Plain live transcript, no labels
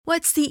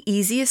What's the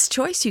easiest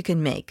choice you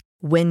can make?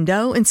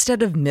 Window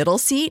instead of middle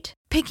seat?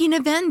 Picking a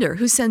vendor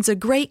who sends a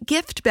great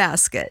gift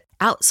basket?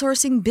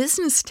 Outsourcing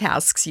business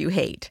tasks you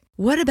hate?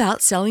 What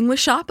about selling with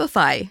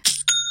Shopify?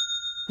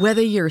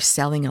 Whether you're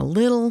selling a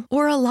little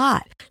or a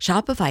lot,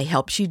 Shopify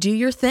helps you do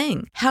your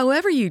thing,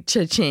 however you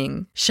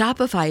cha-ching.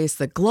 Shopify is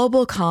the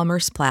global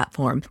commerce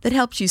platform that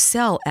helps you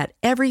sell at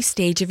every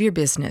stage of your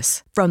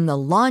business. From the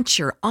launch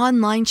your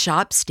online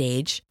shop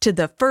stage to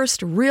the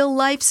first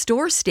real-life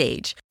store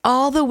stage,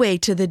 all the way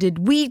to the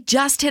did we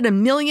just hit a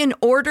million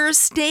orders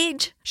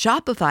stage.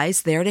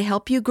 Shopify's there to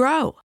help you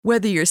grow.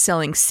 Whether you're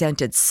selling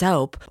scented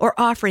soap or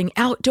offering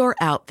outdoor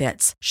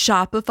outfits,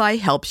 Shopify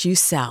helps you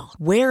sell.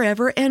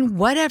 Wherever and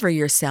whatever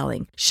you're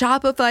selling,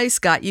 Shopify's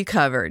got you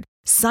covered.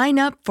 Sign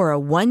up for a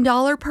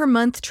 $1 per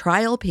month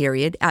trial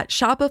period at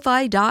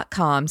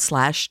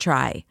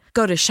shopify.com/try.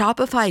 Go to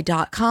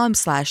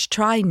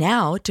shopify.com/try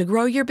now to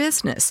grow your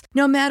business,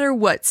 no matter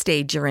what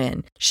stage you're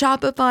in.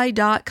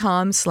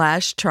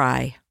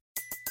 Shopify.com/try.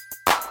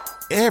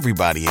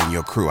 Everybody in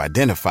your crew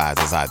identifies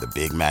as either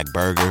Big Mac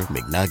Burger,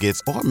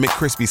 McNuggets, or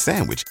McCrispy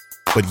Sandwich.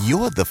 But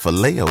you're the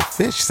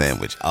Filet-O-Fish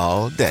Sandwich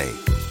all day.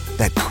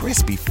 That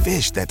crispy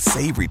fish, that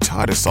savory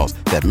tartar sauce,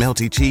 that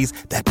melty cheese,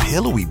 that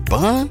pillowy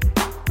bun.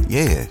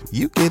 Yeah,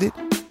 you get it.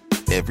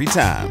 Every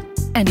time.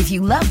 And if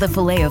you love the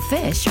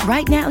Filet-O-Fish,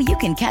 right now you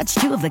can catch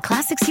two of the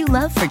classics you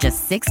love for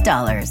just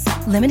 $6.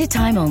 Limited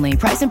time only.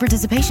 Price and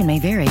participation may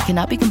vary.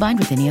 Cannot be combined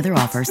with any other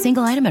offer.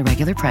 Single item at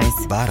regular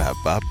price.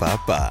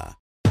 Ba-da-ba-ba-ba.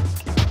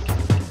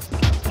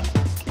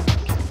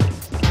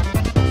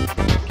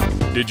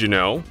 Did you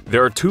know?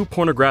 There are 2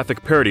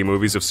 pornographic parody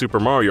movies of Super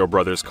Mario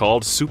Bros.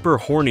 Called Super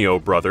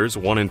Hornio Brothers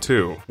 1 and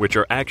 2, which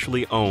are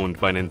actually owned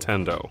by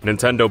Nintendo.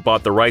 Nintendo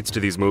bought the rights to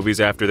these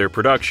movies after their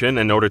production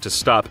in order to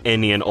stop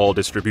any and all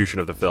distribution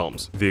of the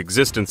films. The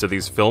existence of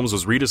these films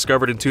was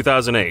rediscovered in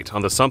 2008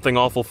 on the Something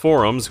Awful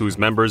forums, whose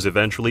members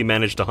eventually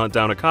managed to hunt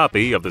down a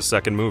copy of the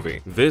second movie.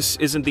 This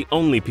isn't the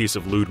only piece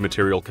of lewd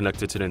material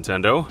connected to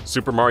Nintendo.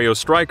 Super Mario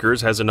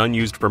Strikers has an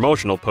unused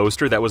promotional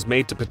poster that was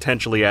made to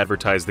potentially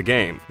advertise the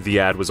game. The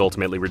ad was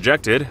ultimately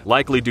rejected,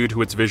 likely due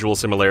to its visual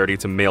similarity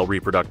to male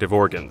reproductive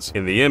organs.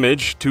 In the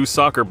image, 2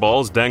 soccer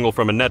balls dangle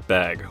from a net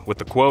bag, with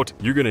the quote,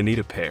 "You're gonna need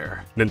a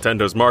pair."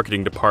 Nintendo's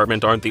marketing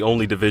department aren't the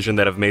only division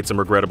that have made some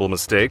regrettable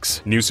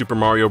mistakes. New Super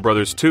Mario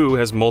Bros. 2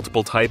 has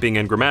multiple typing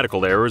and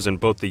grammatical errors in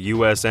both the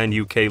US and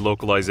UK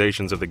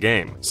localizations of the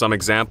game. Some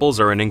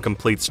examples are an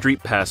incomplete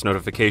Street Pass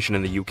notification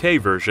in the UK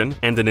version,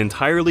 and an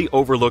entirely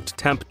overlooked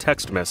temp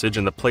text message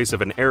in the place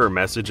of an error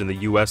message in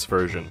the US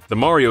version. The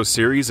Mario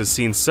series has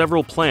seen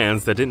several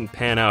plans that didn't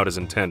pan out as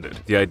intended.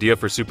 The idea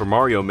for Super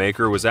Mario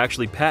Maker was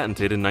actually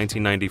patented in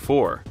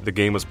 1994. The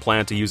game was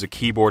planned to use a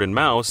keyboard and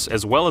mouse,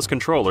 as well as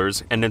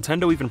controllers, and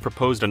Nintendo even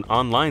proposed an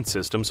online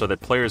system so that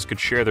players could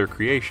share their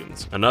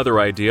creations. Another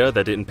idea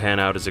that didn't pan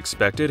out as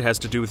expected has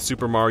to do with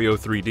Super Mario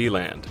 3D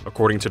Land.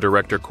 According to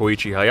director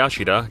Koichi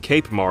Hayashida,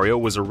 Cape Mario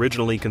was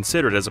originally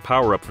considered as a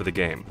power-up for the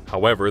game.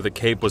 However, the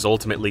cape was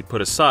ultimately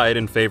put aside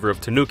in favor of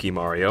Tanuki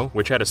Mario,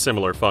 which had a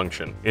similar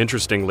function.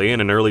 Interestingly,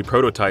 in an early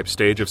prototype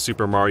stage of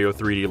Super Mario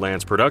 3D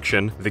Land's production,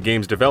 the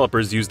game's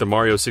developers used the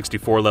Mario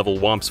 64 level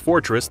Whomp's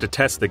Fortress to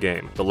test the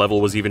game. The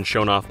level was even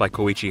shown off by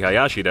Koichi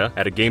Hayashida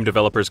at a Game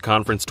Developers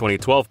Conference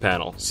 2012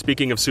 panel.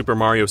 Speaking of Super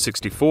Mario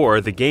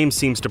 64, the game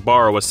seems to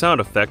borrow a sound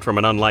effect from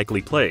an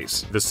unlikely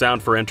place. The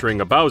sound for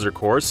entering a Bowser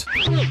course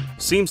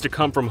seems to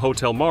come from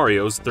Hotel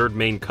Mario's third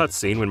main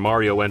cutscene when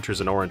Mario enters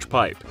an orange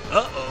pipe.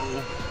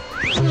 Uh-oh.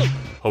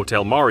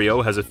 Hotel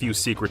Mario has a few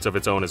secrets of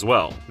its own as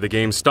well. The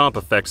game's Stomp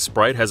Effects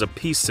sprite has a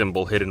peace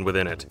symbol hidden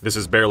within it. This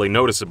is barely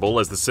noticeable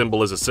as the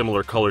symbol is a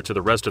similar color to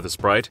the rest of the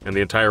sprite, and the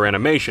entire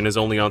animation is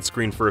only on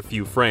screen for a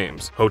few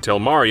frames. Hotel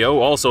Mario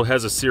also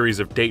has a series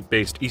of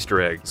date-based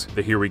Easter eggs.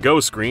 The Here We Go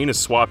screen is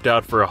swapped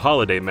out for a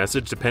holiday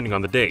message depending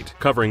on the date,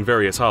 covering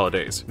various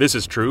holidays. This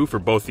is true for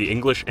both the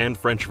English and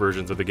French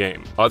versions of the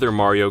game. Other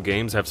Mario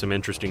games have some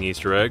interesting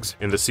Easter eggs.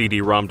 In the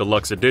CD-ROM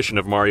Deluxe edition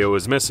of Mario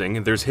is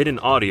Missing, there's hidden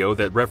audio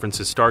that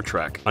references Star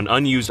Trek. An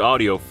unused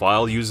audio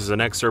file uses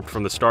an excerpt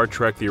from the Star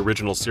Trek The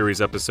Original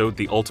Series episode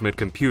The Ultimate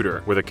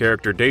Computer, where the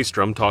character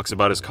Daystrom talks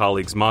about his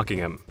colleagues mocking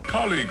him.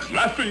 Colleagues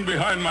laughing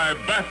behind my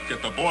back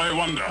at the boy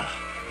wonder.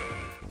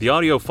 The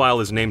audio file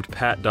is named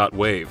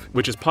Pat.wave,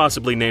 which is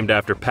possibly named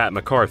after Pat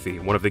McCarthy,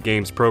 one of the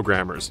game's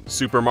programmers.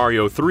 Super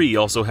Mario 3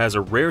 also has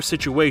a rare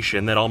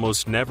situation that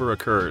almost never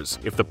occurs.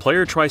 If the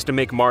player tries to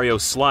make Mario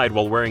slide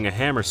while wearing a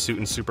hammer suit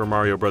in Super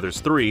Mario Bros.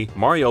 3,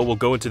 Mario will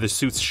go into the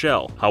suit's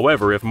shell.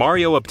 However, if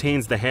Mario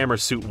obtains the hammer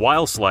suit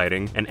while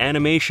sliding, an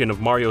animation of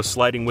Mario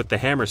sliding with the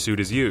hammer suit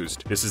is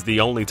used. This is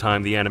the only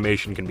time the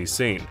animation can be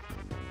seen.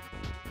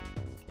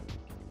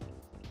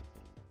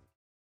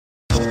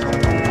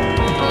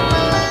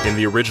 In In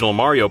the original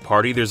Mario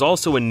Party, there's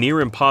also a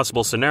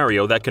near-impossible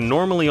scenario that can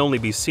normally only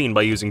be seen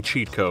by using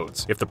cheat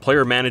codes. If the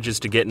player manages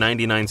to get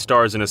 99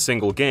 stars in a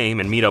single game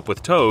and meet up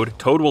with Toad,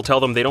 Toad will tell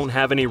them they don't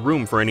have any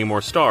room for any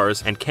more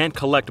stars and can't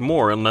collect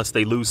more unless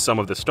they lose some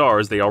of the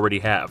stars they already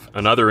have.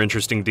 Another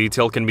interesting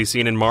detail can be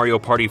seen in Mario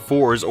Party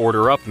 4's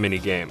Order Up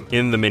minigame.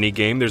 In the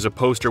minigame, there's a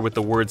poster with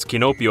the words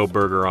Kinopio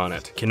Burger on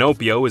it.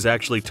 Kinopio is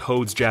actually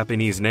Toad's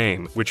Japanese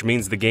name, which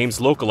means the game's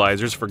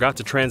localizers forgot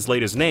to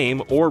translate his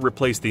name or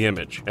replace the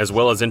image. As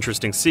well as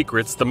interesting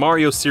secrets, the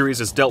Mario series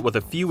has dealt with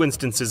a few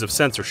instances of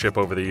censorship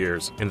over the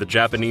years. In the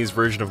Japanese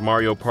version of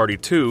Mario Party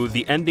 2,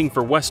 the ending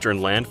for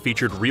Western Land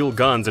featured real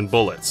guns and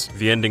bullets.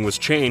 The ending was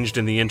changed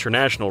in the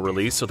international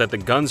release so that the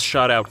guns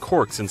shot out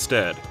corks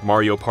instead.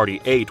 Mario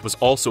Party 8 was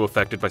also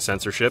affected by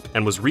censorship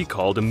and was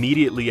recalled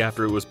immediately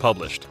after it was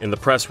published. In the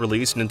press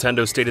release,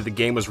 Nintendo stated the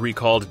game was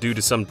recalled due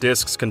to some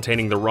discs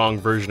containing the wrong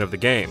version of the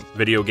game.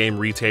 Video game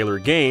retailer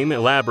Game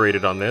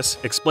elaborated on this,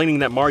 explaining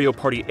that Mario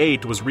Party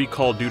 8 was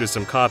recalled due to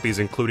some copies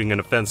including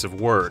an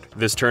offensive word.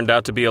 This turned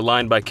out to be a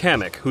line by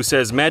Kamek, who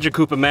says, "Magic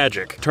Koopa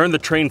Magic, turn the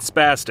train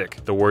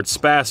spastic." The word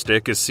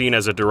spastic is seen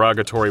as a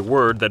derogatory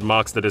word that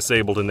mocks the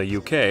disabled in the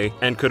UK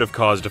and could have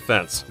caused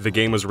offense. The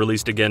game was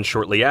released again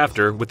shortly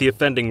after, with the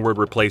offending word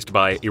replaced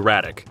by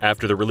erratic.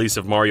 After the release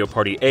of Mario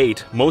Party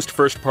 8, most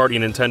first-party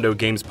Nintendo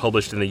games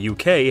published in the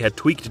UK had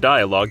tweaked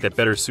dialogue that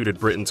better suited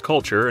Britain's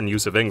culture and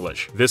use of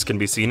English. This can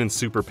be seen in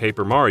Super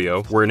Paper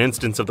Mario, where an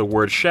instance of the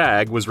word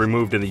shag was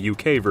removed in the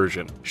UK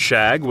version.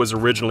 Shag was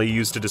originally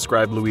used to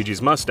describe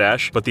Luigi's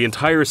mustache, but the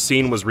entire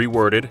scene was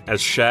reworded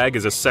as shag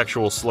is a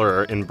sexual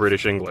slur in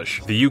British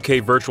English. The UK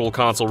Virtual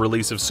Console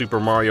release of Super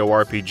Mario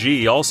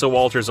RPG also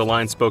alters a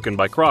line spoken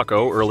by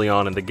Croco early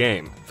on in the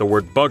game. The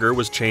word bugger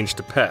was changed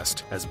to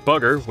pest, as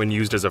bugger, when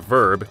used as a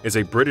verb, is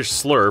a British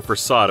slur for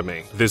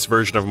sodomy. This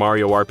version of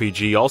Mario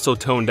RPG also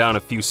toned down a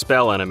few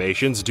spell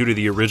animations due to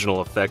the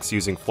original effects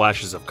using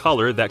flashes of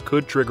color that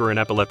could trigger an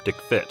epileptic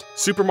fit.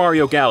 Super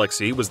Mario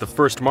Galaxy was the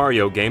first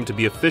Mario game to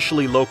be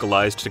officially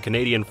localized to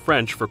Canadian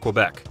French for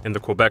Quebec. In the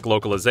Quebec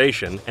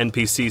localization,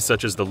 NPCs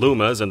such as the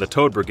Lumas and the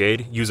Toad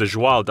Brigade use a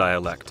Joual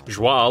dialect.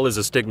 Joual is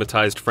a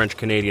stigmatized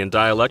French-Canadian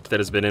dialect that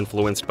has been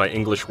influenced by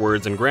English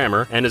words and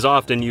grammar and is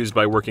often used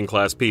by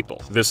working-class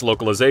people. This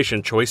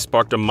localization choice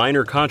sparked a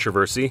minor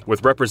controversy,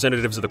 with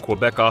representatives of the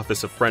Quebec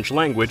Office of French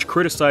Language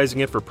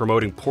criticizing it for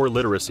promoting poor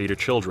literacy to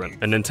children.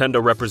 A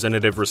Nintendo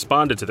representative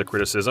responded to the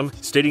criticism,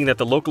 stating that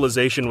the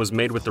localization was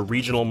made with the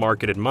regional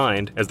market in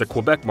mind, as the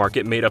Quebec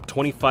market made up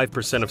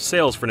 25% of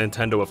sales for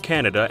Nintendo of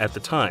Canada at the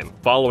time.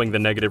 Following the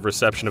negative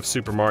reception of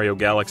Super Mario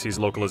Galaxy's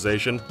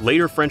localization,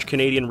 later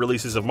French-Canadian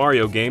releases of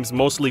Mario games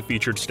mostly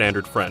featured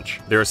standard French.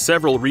 There are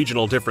several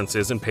regional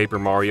differences in Paper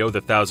Mario: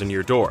 The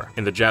Thousand-Year Door.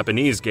 In the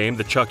Japanese game,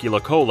 the Chucky La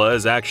Cola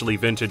is actually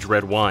vintage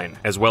red wine.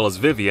 As well as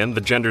Vivian,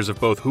 the genders of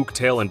both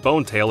Hooktail and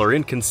Bonetail are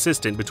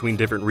inconsistent between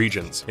different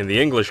regions. In the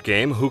English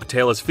game,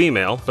 Hooktail is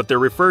female, but they're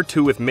referred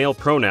to with male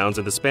pronouns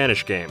in the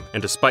Spanish game.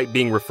 And despite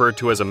being referred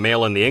to as a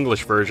male in the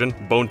English version,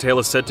 Bonetail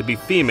is said to be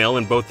female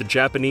in both the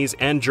Japanese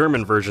and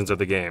German versions of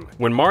the game.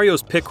 When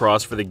Mario's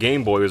Picross for the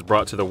Game Boy was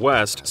brought to the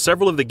West,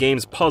 several of the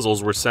game's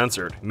puzzles were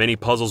censored. Many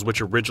puzzles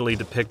which originally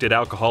depicted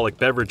alcoholic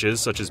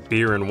beverages such as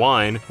beer and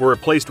wine were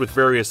replaced with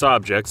various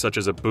objects such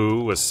as a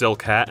boo, a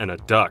silk hat, and a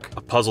duck.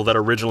 A puzzle that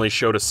originally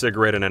showed a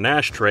cigarette in an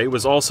ashtray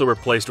was also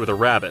replaced with a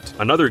rabbit.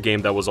 Another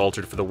game that was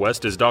altered for the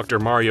West is Dr.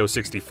 Mario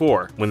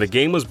 64. When the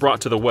game was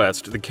brought to the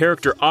West, the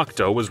character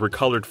Octo was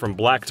recolored from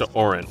black to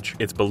orange.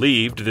 It's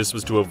believed this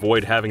was to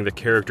avoid having the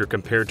character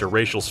compared to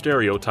racial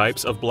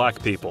stereotypes of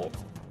black people.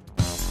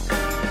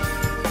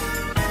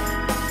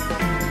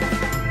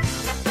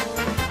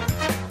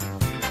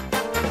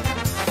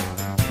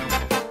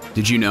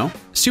 Did you know?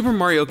 Super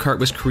Mario Kart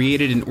was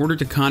created in order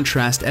to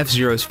contrast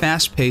F-Zero's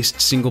fast-paced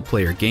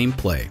single-player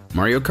gameplay.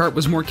 Mario Kart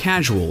was more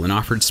casual and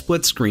offered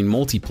split-screen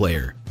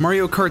multiplayer.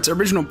 Mario Kart's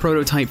original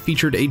prototype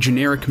featured a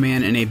generic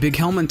man in a big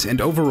helmet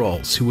and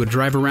overalls who would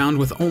drive around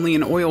with only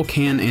an oil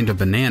can and a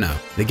banana.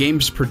 The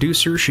game's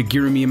producer,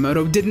 Shigeru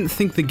Miyamoto, didn't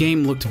think the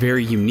game looked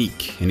very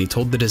unique, and he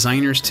told the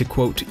designers to,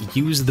 quote,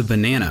 use the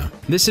banana.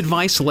 This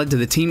advice led to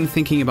the team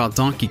thinking about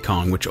Donkey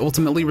Kong, which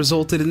ultimately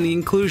resulted in the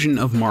inclusion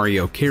of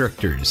Mario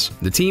characters.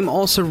 The team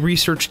also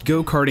researched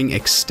go-karting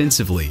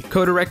extensively.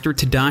 Co-director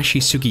Tadashi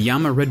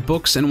Sugiyama read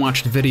books and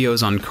watched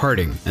videos on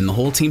karting, and the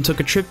whole team took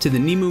a trip to the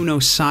Nimu no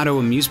Sato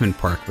amusement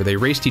park where they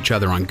raced each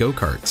other on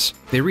go-karts.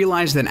 They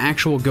realized that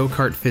actual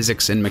go-kart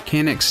physics and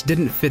mechanics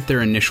didn't fit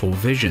their initial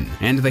vision,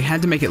 and they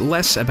had to make it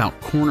less about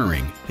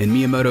cornering. In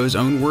Miyamoto's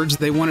own words,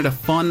 they wanted a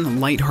fun,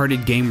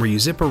 lighthearted game where you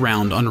zip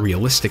around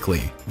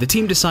unrealistically. The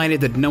team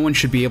decided that no one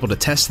should be able to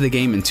test the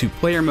game in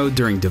two-player mode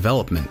during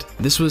development.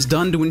 This was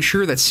done to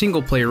ensure that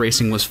single-player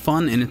racing was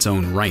fun in its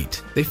own right.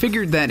 right. They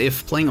figured that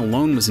if playing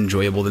alone was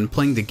enjoyable, then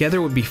playing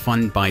together would be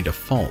fun by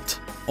default.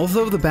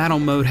 Although the battle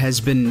mode has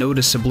been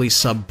noticeably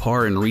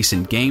subpar in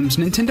recent games,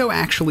 Nintendo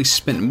actually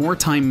spent more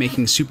time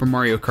making Super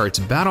Mario Kart's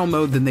battle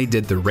mode than they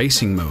did the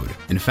racing mode.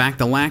 In fact,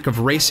 the lack of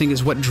racing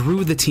is what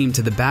drew the team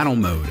to the battle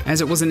mode,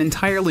 as it was an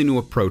entirely new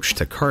approach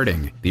to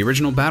karting. The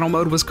original battle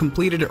mode was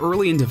completed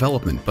early in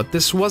development, but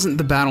this wasn't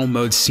the battle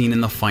mode seen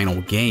in the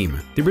final game.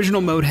 The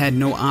original mode had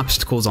no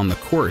obstacles on the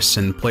course,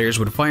 and players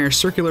would fire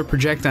circular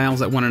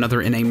projectiles at one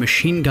another in a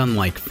machine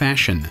gun-like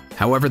fashion.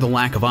 However, the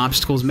lack of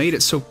obstacles made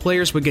it so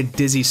players would get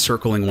dizzy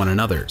circling one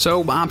another,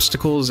 so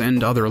obstacles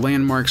and other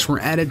landmarks were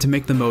added to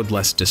make the mode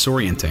less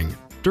disorienting.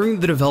 During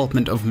the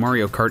development of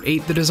Mario Kart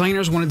 8, the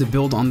designers wanted to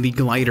build on the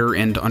glider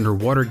and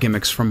underwater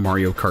gimmicks from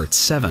Mario Kart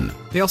 7.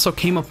 They also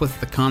came up with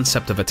the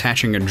concept of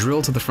attaching a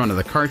drill to the front of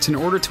the karts in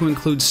order to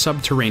include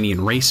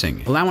subterranean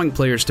racing, allowing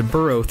players to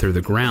burrow through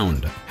the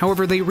ground.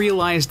 However, they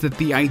realized that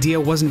the idea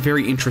wasn't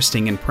very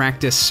interesting in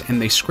practice, and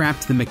they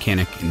scrapped the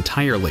mechanic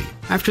entirely.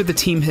 After the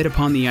team hit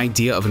upon the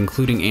idea of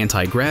including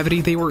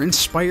anti-gravity, they were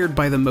inspired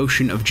by the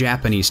motion of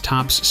Japanese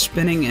tops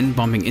spinning and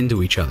bumping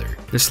into each other.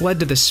 This led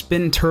to the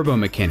spin turbo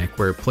mechanic,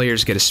 where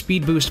players get a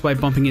speed boost by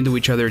bumping into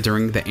each other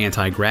during the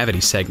anti-gravity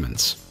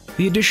segments.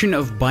 The addition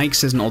of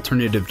bikes as an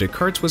alternative to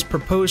karts was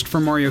proposed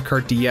for Mario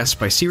Kart DS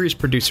by series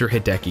producer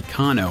Hideki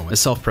Kano, a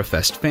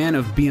self-professed fan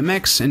of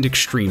BMX and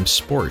extreme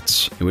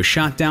sports. It was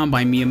shot down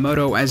by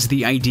Miyamoto as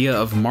the idea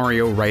of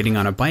Mario riding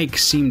on a bike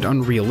seemed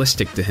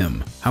unrealistic to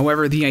him.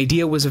 However, the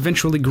idea was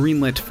eventually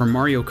greenlit for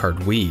Mario Kart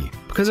Wii.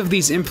 Because of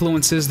these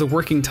influences, the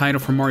working title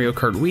for Mario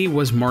Kart Wii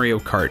was Mario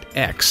Kart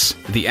X.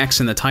 The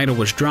X in the title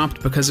was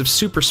dropped because of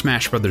Super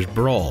Smash Bros.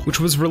 Brawl, which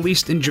was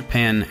released in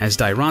Japan as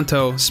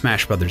Dairanto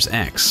Smash Bros.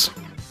 X.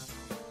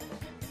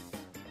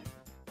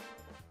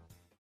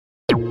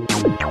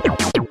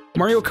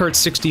 Mario Kart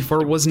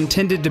 64 was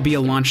intended to be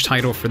a launch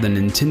title for the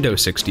Nintendo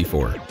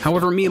 64.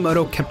 However,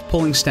 Miyamoto kept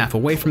pulling staff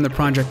away from the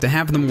project to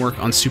have them work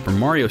on Super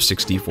Mario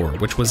 64,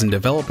 which was in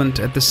development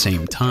at the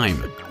same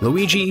time.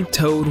 Luigi,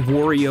 Toad,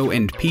 Wario,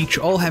 and Peach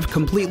all have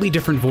completely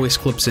different voice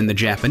clips in the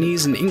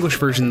Japanese and English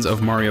versions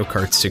of Mario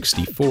Kart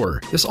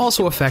 64. This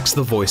also affects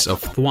the voice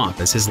of Thwomp,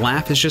 as his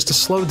laugh is just a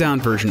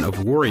slowed-down version of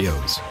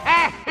Wario's.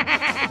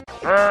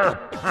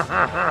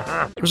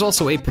 There's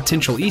also a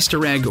potential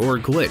Easter egg or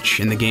glitch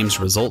in the game's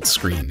results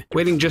screen.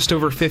 Waiting just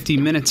over 50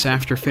 minutes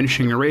after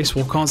finishing a race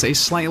will cause a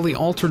slightly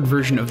altered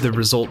version of the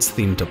results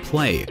theme to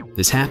play.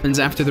 This happens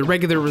after the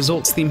regular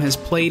results theme has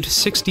played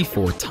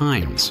 64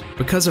 times.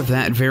 Because of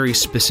that very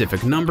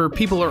specific number,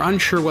 people are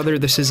unsure whether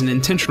this is an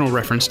intentional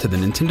reference to the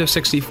Nintendo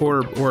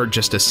 64 or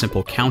just a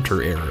simple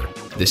counter error.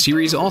 The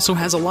series also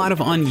has a lot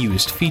of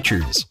unused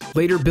features.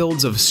 Later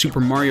builds of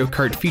Super Mario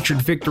Kart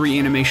featured victory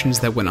animations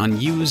that went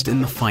unused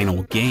in the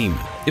final game.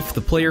 If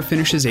the player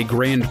finishes a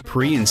Grand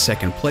Prix in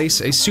second place,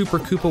 a Super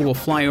Koopa will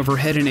fly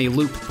overhead in a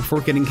loop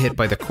before getting hit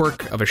by the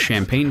cork of a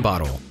champagne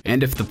bottle.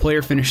 And if the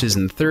player finishes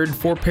in third,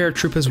 4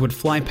 paratroopas would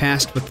fly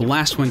past, with the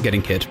last one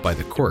getting hit by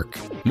the cork.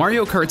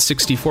 Mario Kart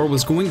 64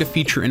 was going to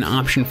feature an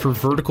option for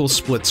vertical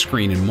split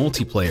screen in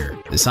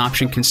multiplayer. This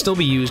option can still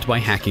be used by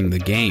hacking the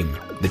game.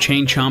 The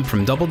Chain Chomp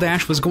from Double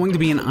Dash was going to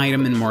be an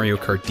item in Mario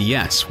Kart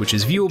DS, which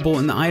is viewable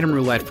in the item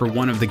roulette for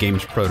one of the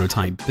game's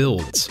prototype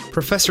builds.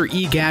 Professor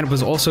Egad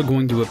was also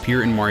going to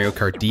appear in Mario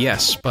Kart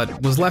DS,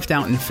 but was left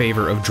out in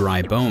favor of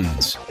Dry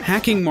Bones.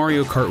 Hacking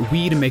Mario Kart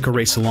Wii to make a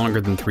race longer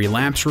than 3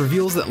 laps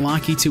reveals that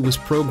Lakitu was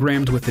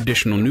programmed with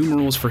additional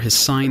numerals for his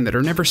sign that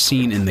are never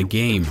seen in the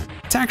game.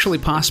 It's actually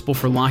possible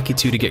for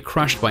Lakitu to get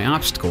crushed by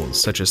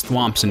obstacles, such as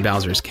Thwomps in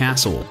Bowser's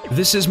Castle.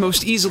 This is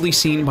most easily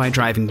seen by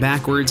driving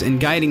backwards and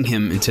guiding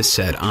him into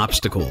said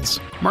obstacles.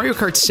 Mario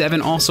Kart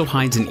 7 also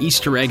hides an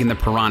Easter egg in the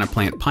Piranha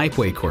Plant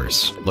Pipeway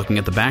course. Looking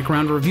at the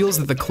background reveals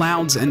that the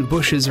clouds and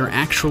bushes are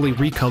actually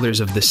recolors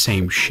of the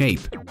same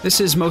shape.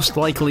 This is most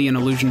likely an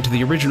allusion to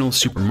the original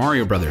Super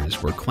Mario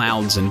Bros., where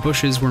clouds and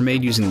bushes were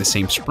made using the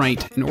same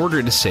sprite in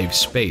order to save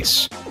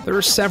space. There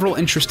are several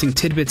interesting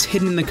tidbits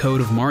hidden in the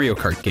code of Mario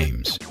Kart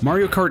games.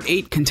 Mario Kart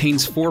 8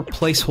 contains 4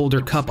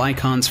 placeholder cup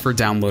icons for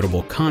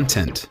downloadable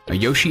content: a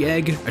Yoshi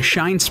egg, a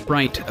Shine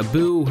Sprite, a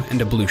Boo,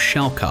 and a blue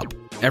shell cup.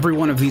 Every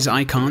one of these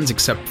icons,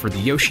 except for the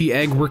Yoshi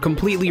egg, were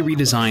completely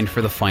redesigned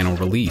for the final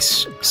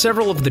release.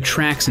 Several of the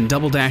tracks in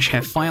Double Dash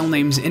have file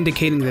names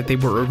indicating that they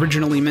were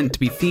originally meant to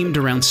be themed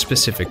around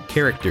specific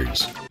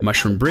characters.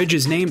 Mushroom Bridge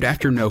is named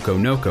after Noko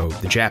Noko,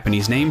 the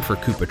Japanese name for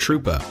Koopa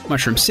Troopa.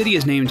 Mushroom City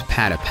is named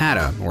Pata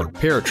Pata, or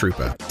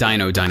Paratroopa.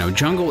 Dino Dino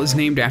Jungle is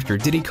named after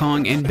Diddy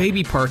Kong, and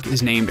Baby Park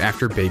is named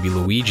after Baby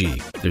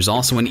Luigi. There's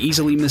also an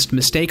easily missed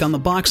mistake on the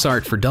box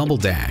art for Double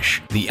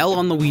Dash. The L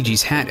on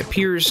Luigi's hat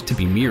appears to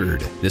be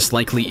mirrored. This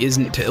likely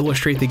isn't to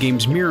illustrate the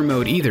game's mirror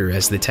mode either,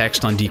 as the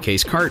text on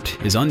DK's cart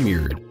is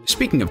unmirrored.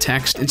 Speaking of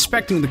text,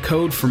 inspecting the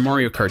code for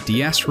Mario Kart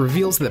DS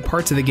reveals that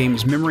parts of the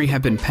game's memory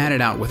have been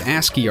padded out with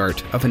ASCII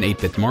art of an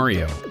 8-bit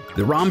Mario.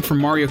 The ROM from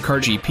Mario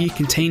Kart GP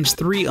contains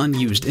 3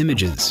 unused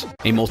images: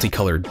 a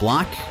multicolored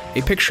block,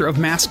 a picture of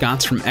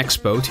mascots from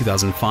Expo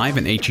 2005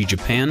 in HE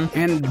Japan,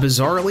 and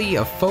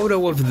bizarrely, a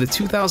photo of the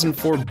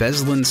 2004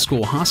 Beslan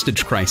school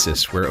hostage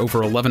crisis, where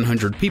over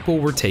 1,100 people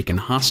were taken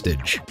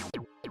hostage.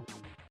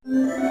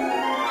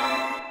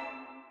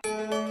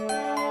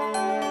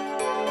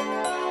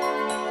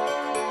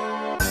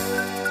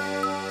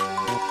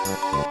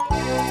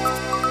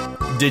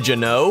 Did you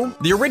know?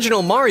 The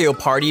original Mario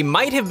Party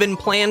might have been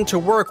planned to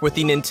work with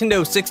the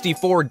Nintendo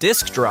 64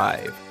 disk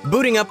drive.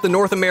 Booting up the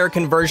North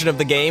American version of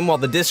the game while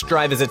the disk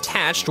drive is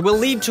attached will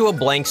lead to a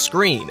blank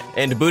screen,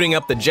 and booting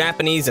up the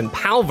Japanese and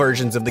PAL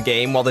versions of the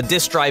game while the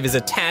disk drive is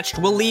attached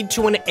will lead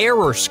to an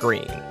error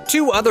screen.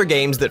 2 other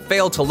games that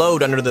fail to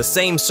load under the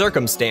same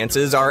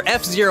circumstances are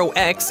F-Zero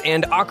X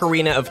and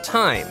Ocarina of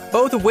Time,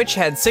 both of which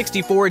had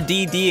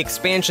 64DD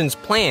expansions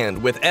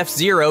planned, with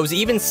F-Zero's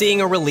even seeing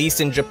a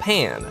release in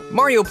Japan.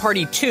 Mario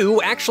Party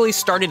 2 actually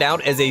started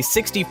out as a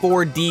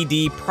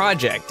 64DD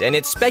project, and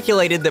it's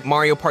speculated that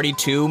Mario Party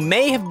 2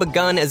 may have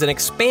begun as an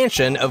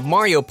expansion of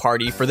Mario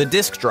Party for the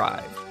disk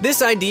drive.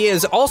 This idea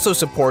is also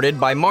supported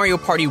by Mario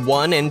Party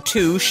 1 and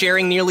 2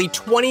 sharing nearly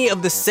 20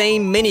 of the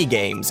same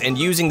minigames and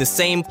using the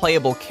same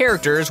playable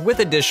characters with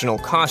additional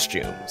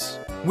costumes.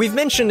 We've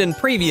mentioned in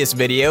previous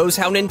videos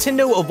how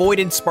Nintendo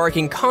avoided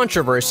sparking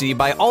controversy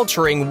by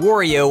altering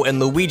Wario and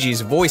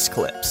Luigi's voice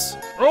clips.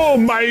 Oh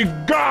my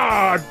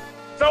god!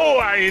 So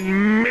I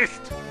missed!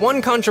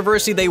 One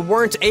controversy they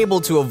weren't able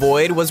to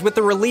avoid was with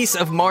the release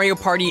of Mario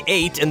Party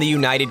 8 in the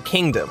United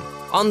Kingdom.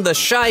 On the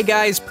Shy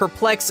Guys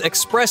Perplex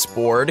Express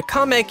board,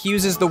 Kamek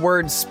uses the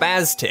word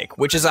spastic,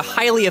 which is a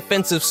highly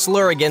offensive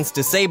slur against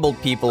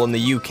disabled people in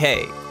the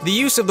UK. The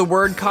use of the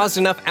word caused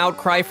enough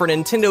outcry for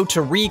Nintendo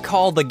to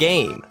recall the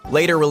game.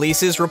 Later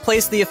releases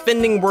replaced the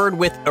offending word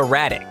with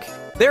erratic.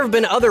 There have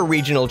been other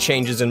regional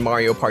changes in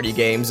Mario Party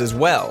games as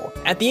well.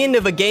 At the end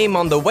of a game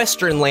on the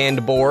Western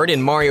Land board in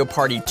Mario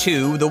Party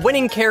 2, the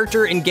winning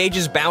character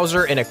engages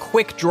Bowser in a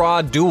quick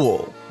draw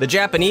duel. The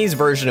Japanese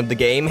version of the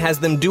game has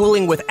them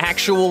dueling with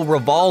actual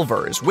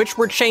revolvers, which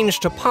were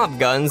changed to pop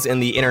guns in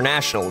the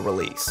international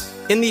release.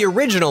 In the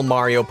original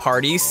Mario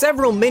Party,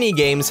 several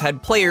minigames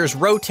had players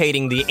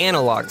rotating the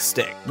analog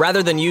stick.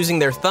 Rather than using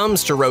their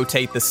thumbs to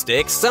rotate the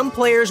stick, some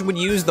players would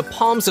use the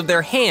palms of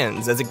their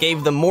hands as it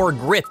gave them more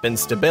grip and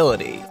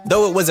stability.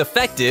 Though it was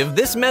effective,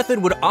 this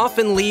method would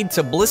often lead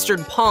to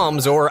blistered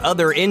palms or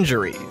other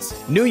injuries.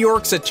 New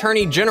York's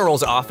Attorney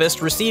General's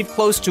office received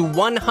close to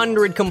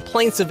 100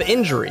 complaints of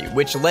injury,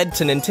 which led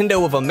to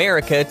Nintendo of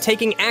America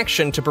taking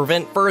action to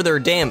prevent further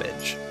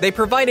damage. They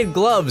provided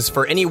gloves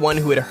for anyone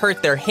who had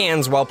hurt their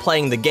hands while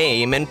playing the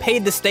game and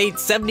paid the state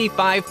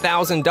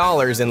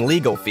 $75,000 in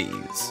legal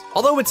fees.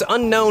 Although it's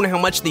unknown how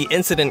much the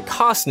incident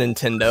cost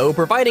Nintendo,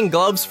 providing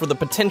gloves for the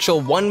potential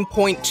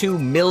 1.2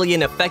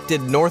 million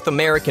affected North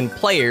American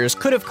players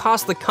could have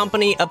cost the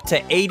company up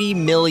to $80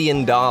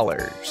 million.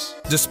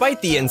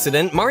 Despite the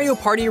incident, Mario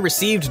Party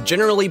received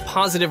generally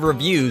positive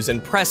reviews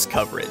and press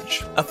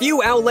coverage. A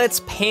few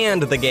outlets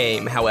panned the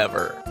game,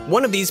 however.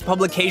 One of these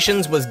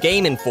publications was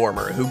Game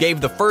Informer, who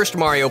gave the first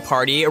Mario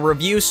Party a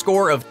review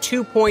score of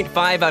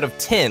 2.5 out of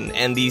 10,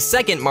 and the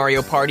second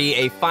Mario Party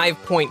a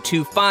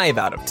 5.25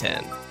 out of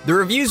 10. The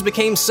reviews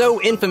became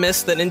so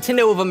infamous that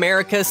Nintendo of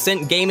America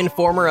sent Game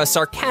Informer a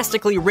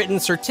sarcastically written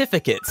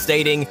certificate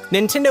stating,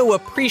 "Nintendo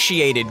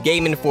appreciated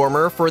Game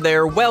Informer for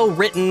their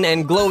well-written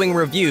and glowing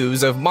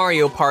reviews of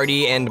Mario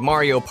Party and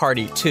Mario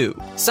Party 2.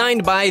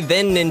 Signed by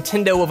then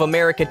Nintendo of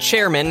America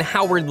chairman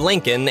Howard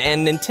Lincoln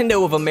and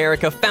Nintendo of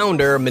America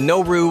founder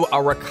Minoru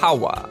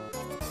Arakawa."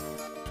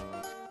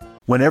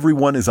 When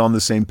everyone is on the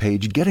same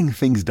page, getting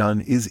things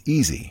done is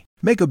easy.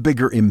 Make a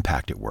bigger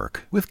impact at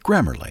work with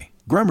Grammarly.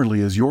 Grammarly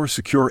is your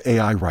secure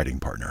AI writing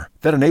partner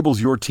that enables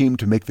your team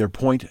to make their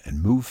point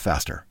and move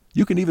faster.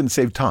 You can even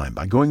save time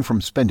by going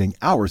from spending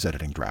hours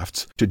editing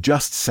drafts to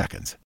just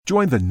seconds.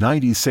 Join the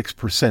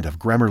 96% of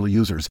Grammarly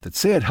users that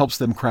say it helps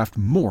them craft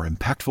more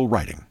impactful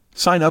writing.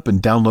 Sign up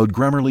and download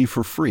Grammarly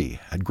for free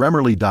at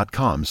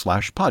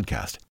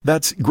Grammarly.com/podcast.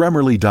 That's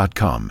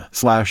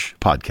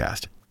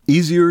Grammarly.com/podcast.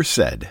 Easier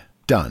said,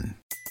 done.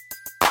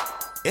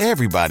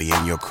 Everybody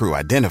in your crew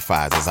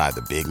identifies as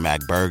either Big Mac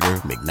Burger,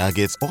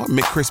 McNuggets, or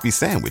McCrispy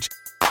Sandwich.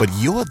 But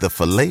you're the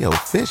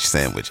Filet-O-Fish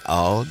Sandwich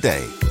all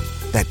day.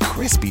 That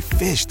crispy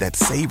fish, that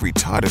savory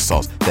tartar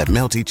sauce, that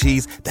melty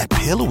cheese, that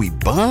pillowy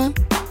bun.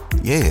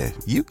 Yeah,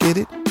 you get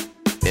it.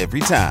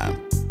 Every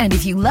time. And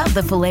if you love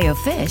the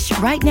Filet-O-Fish,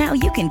 right now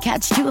you can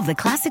catch 2 of the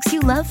classics you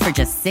love for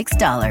just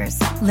 $6.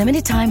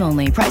 Limited time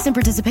only. Price and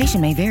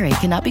participation may vary.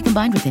 Cannot be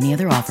combined with any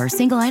other offer.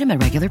 Single item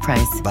at regular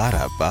price.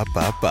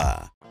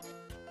 Ba-da-ba-ba-ba.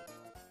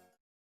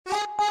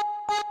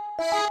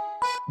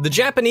 The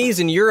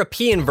Japanese and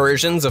European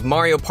versions of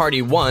Mario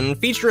Party 1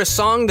 feature a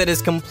song that is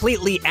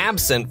completely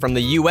absent from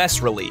the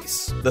US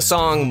release. The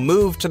song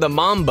Move to the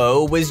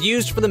Mambo was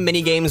used for the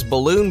minigames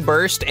Balloon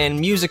Burst and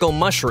Musical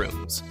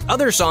Mushrooms.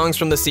 Other songs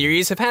from the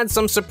series have had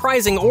some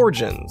surprising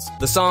origins.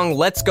 The song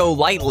Let's Go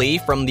Lightly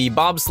from the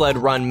Bobsled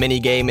Run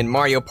minigame in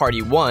Mario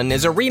Party 1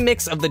 is a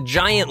remix of the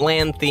Giant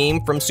Land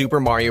theme from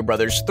Super Mario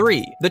Bros.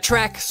 3. The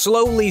track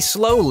Slowly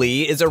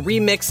Slowly is a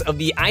remix of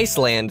the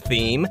Iceland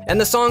theme, and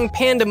the song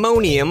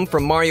Pandemonium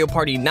from Mario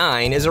Party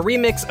 9 is a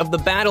remix of the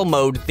Battle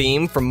Mode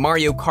theme from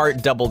Mario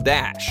Kart Double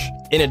Dash.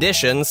 In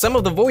addition, some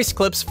of the voice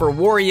clips for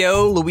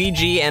Wario,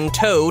 Luigi, and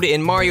Toad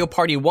in Mario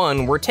Party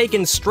 1 were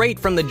taken straight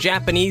from the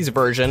Japanese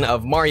version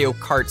of Mario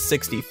Kart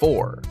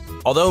 64.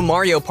 Although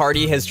Mario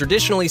Party has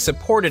traditionally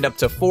supported up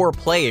to 4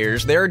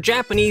 players, there are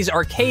Japanese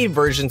arcade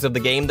versions of the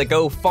game that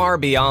go far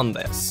beyond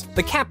this.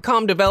 The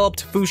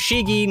Capcom-developed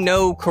Fushigi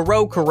no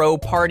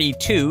Korokoro Party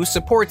 2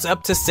 supports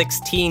up to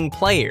 16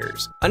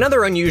 players.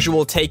 Another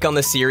unusual take on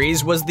the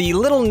series was the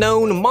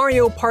little-known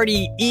Mario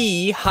Party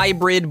E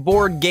hybrid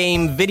board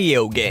game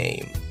video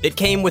game. It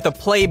came with a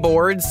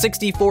playboard,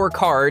 64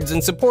 cards,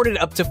 and supported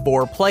up to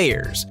 4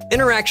 players.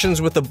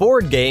 Interactions with the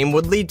board game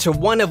would lead to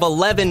one of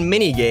 11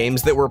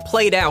 minigames that were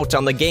played out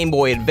on the Game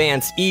Boy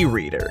Advance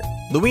e-reader.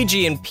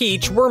 Luigi and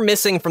Peach were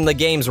missing from the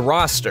game's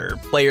roster.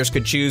 Players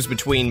could choose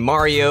between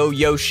Mario,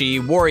 Yoshi,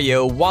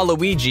 Wario,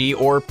 Waluigi,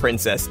 or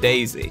Princess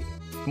Daisy.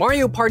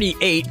 Mario Party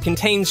 8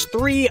 contains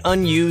 3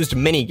 unused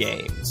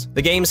minigames.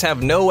 The games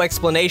have no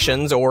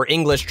explanations or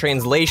English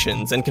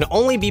translations and can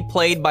only be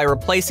played by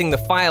replacing the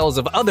files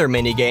of other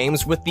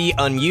minigames with the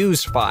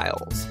unused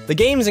files. The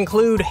games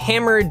include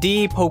Hammer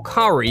D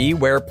Pokari,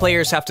 where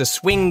players have to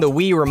swing the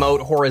Wii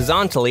remote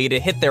horizontally to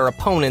hit their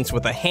opponents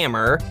with a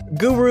hammer,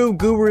 Guru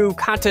Guru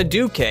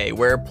Kataduke,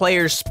 where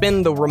players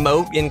spin the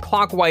remote in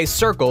clockwise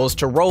circles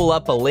to roll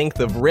up a length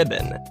of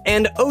ribbon,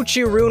 and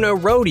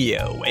Ochiruna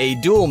Rodeo, a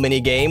dual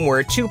minigame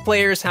where 2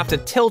 players have to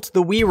tilt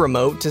the Wii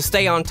remote to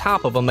stay on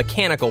top of a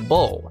mechanical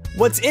bull.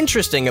 What's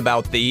interesting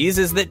about these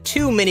is that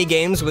 2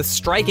 minigames with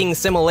striking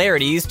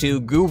similarities to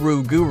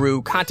Guru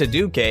Guru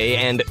Kataduke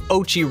and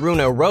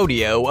Ochiruna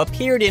Rodeo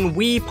appeared in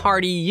Wii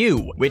Party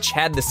U, which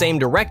had the same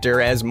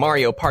director as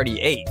Mario Party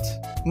 8.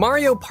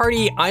 Mario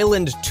Party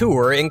Island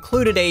Tour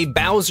included a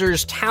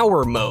Bowser's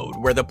Tower mode,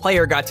 where the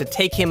player got to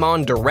take him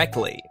on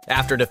directly.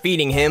 After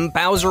defeating him,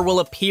 Bowser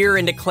will appear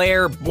and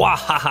declare,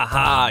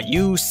 "Wahahaha,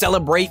 you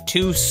celebrate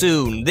too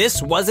soon.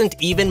 This wasn't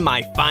even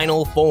my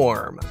final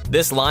form."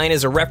 This line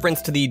is a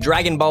reference to the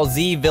Dragon Ball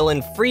Z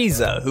villain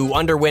Frieza, who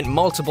underwent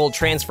multiple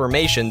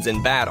transformations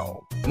in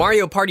battle.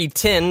 Mario Party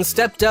 10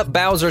 stepped up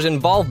Bowser's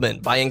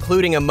involvement by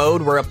including a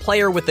mode where a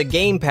player with a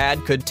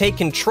gamepad could take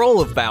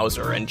control of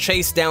Bowser and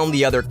chase down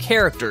the other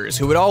characters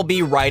who would all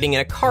be riding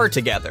in a car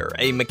together,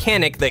 a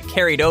mechanic that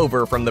carried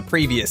over from the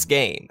previous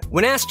game.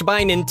 When asked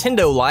by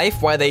Nintendo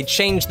Life why they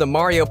changed the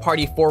Mario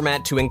Party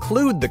format to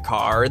include the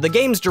car, the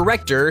game's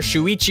director,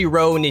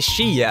 Shuichiro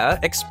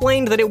Nishiya,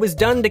 explained that it was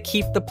done to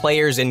keep the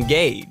players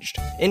engaged.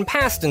 In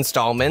past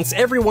installments,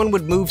 everyone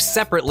would move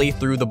separately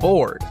through the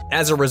board.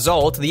 As a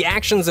result, the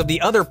actions of the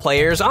other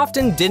players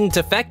often didn't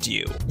affect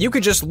you. You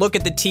could just look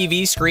at the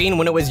TV screen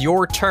when it was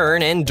your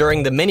turn and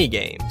during the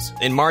minigames.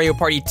 In Mario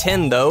Party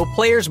 10, though,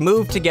 players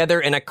move together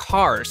in a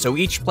car, so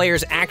each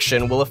player's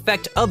action will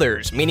affect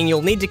others, meaning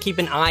you'll need to keep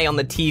an eye on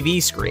the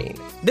TV screen.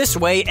 This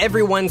way,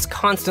 everyone's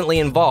constantly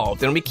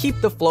involved, and we keep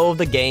the flow of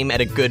the game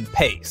at a good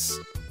pace.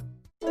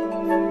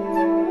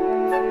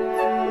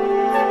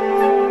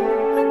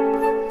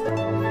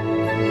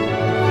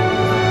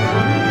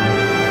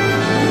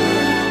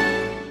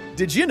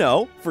 Did you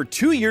know? For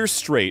 2 years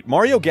straight,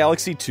 Mario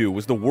Galaxy 2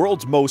 was the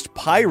world's most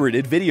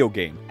pirated video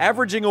game,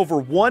 averaging over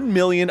 1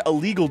 million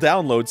illegal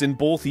downloads in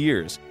both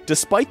years.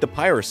 Despite the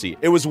piracy,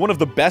 it was one of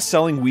the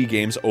best-selling Wii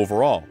games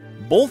overall.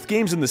 Both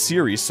games in the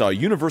series saw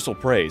universal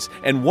praise,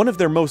 and one of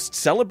their most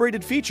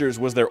celebrated features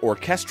was their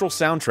orchestral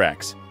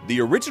soundtracks.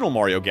 The original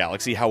Mario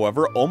Galaxy,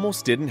 however,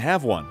 almost didn't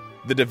have one.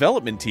 The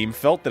development team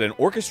felt that an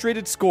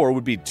orchestrated score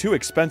would be too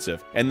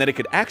expensive, and that it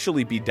could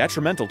actually be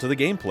detrimental to the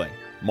gameplay.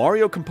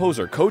 Mario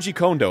composer Koji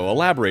Kondo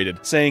elaborated,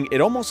 saying,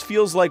 "It almost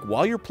feels like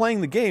while you're playing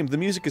the game, the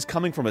music is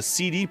coming from a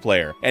CD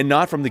player and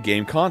not from the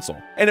game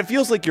console. And it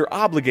feels like you're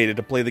obligated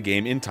to play the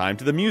game in time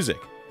to the music."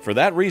 For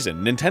that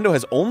reason, Nintendo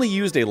has only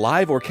used a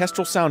live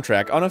orchestral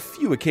soundtrack on a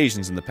few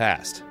occasions in the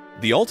past.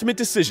 The ultimate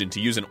decision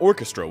to use an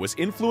orchestra was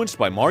influenced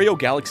by Mario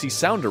Galaxy's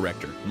sound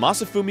director,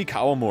 Masafumi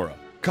Kawamura.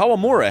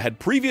 Kawamura had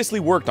previously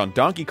worked on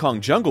Donkey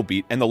Kong Jungle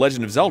Beat and The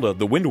Legend of Zelda: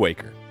 The Wind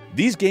Waker.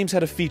 These games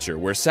had a feature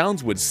where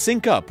sounds would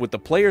sync up with the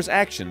player's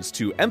actions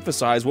to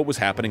emphasize what was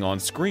happening on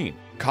screen.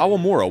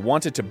 Kawamura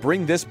wanted to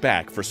bring this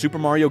back for Super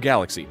Mario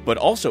Galaxy, but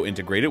also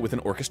integrate it with an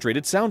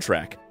orchestrated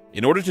soundtrack.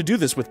 In order to do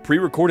this with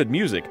pre-recorded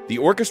music, the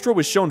orchestra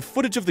was shown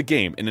footage of the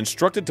game and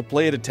instructed to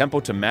play at a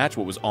tempo to match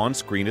what was on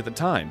screen at the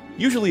time,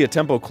 usually a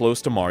tempo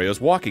close to Mario's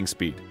walking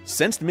speed.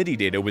 Since MIDI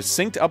data was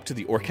synced up to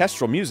the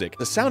orchestral music,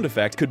 the sound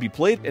effect could be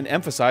played and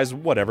emphasize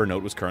whatever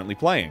note was currently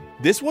playing.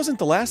 This wasn't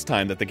the last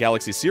time that the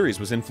Galaxy series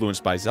was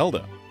influenced by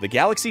Zelda. The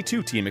Galaxy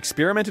 2 team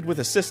experimented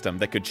with a system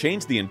that could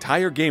change the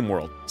entire game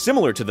world,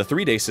 similar to the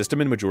 3-day system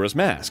in Majora's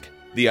Mask.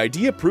 The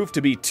idea proved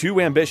to be too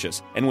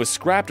ambitious and was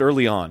scrapped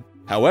early on.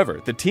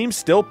 However, the team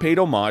still paid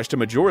homage to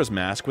Majora's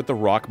Mask with the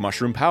Rock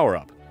Mushroom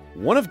power-up.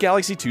 One of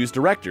Galaxy 2's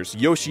directors,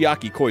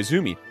 Yoshiaki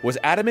Koizumi, was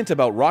adamant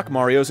about Rock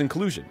Mario's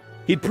inclusion.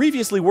 He'd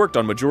previously worked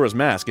on Majora's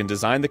Mask and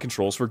designed the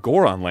controls for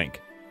Goron Link.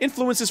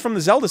 Influences from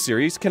the Zelda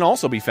series can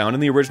also be found in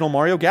the original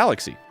Mario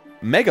Galaxy.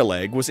 Mega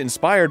Leg was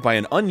inspired by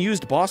an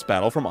unused boss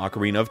battle from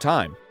Ocarina of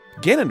Time.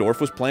 Ganondorf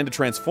was planned to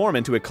transform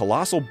into a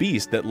colossal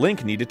beast that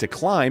Link needed to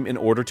climb in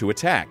order to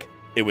attack.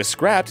 It was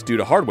scrapped due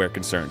to hardware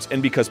concerns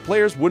and because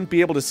players wouldn't be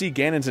able to see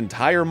Ganon's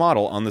entire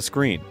model on the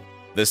screen.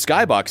 The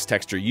skybox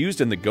texture used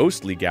in the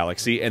Ghostly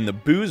Galaxy and the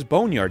Boo's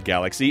Boneyard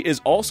Galaxy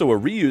is also a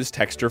reused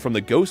texture from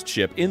the Ghost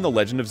Ship in The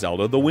Legend of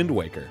Zelda: The Wind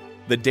Waker.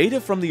 The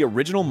data from the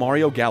original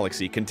Mario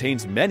Galaxy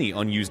contains many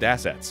unused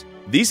assets.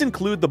 These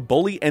include the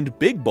Bully and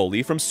Big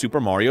Bully from Super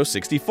Mario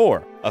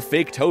 64, a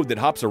fake toad that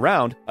hops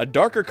around, a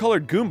darker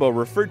colored Goomba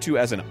referred to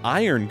as an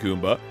Iron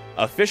Goomba,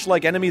 a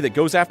fish-like enemy that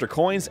goes after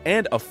coins,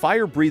 and a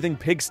fire-breathing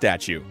pig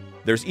statue.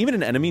 There's even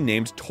an enemy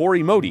named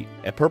Torimoti,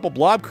 a purple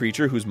blob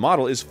creature whose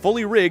model is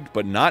fully rigged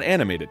but not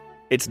animated.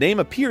 Its name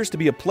appears to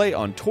be a play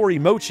on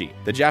torimochi,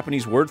 the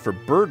Japanese word for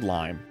bird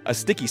lime, a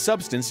sticky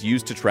substance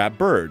used to trap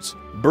birds.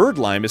 Bird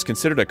lime is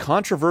considered a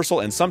controversial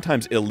and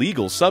sometimes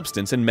illegal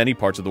substance in many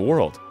parts of the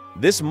world.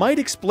 This might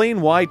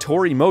explain why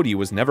Torimoti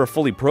was never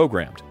fully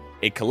programmed.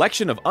 A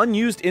collection of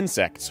unused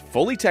insects,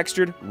 fully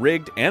textured,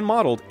 rigged, and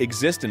modeled,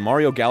 exist in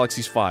Mario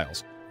Galaxy's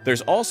files.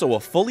 There's also a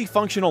fully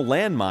functional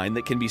landmine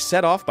that can be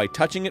set off by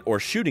touching it or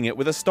shooting it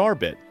with a star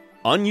bit.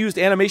 Unused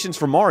animations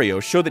for Mario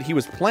show that he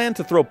was planned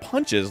to throw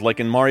punches like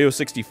in Mario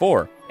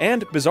 64,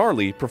 and,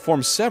 bizarrely,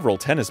 perform several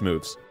tennis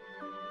moves.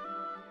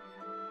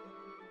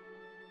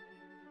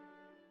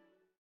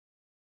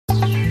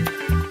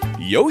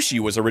 Yoshi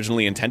was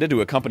originally intended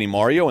to accompany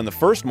Mario in the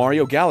first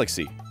Mario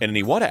Galaxy. In an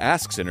Iwata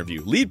Asks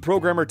interview, lead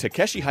programmer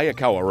Takeshi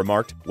Hayakawa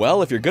remarked,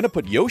 "Well, if you're gonna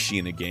put Yoshi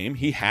in a game,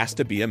 he has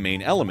to be a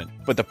main element.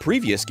 But the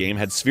previous game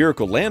had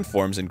spherical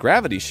landforms and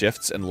gravity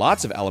shifts and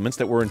lots of elements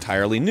that were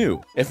entirely new.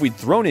 If we'd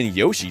thrown in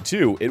Yoshi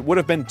too, it would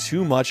have been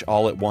too much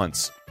all at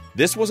once."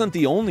 This wasn't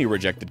the only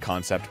rejected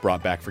concept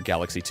brought back for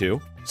Galaxy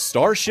 2.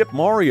 Starship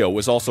Mario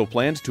was also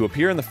planned to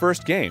appear in the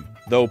first game,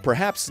 though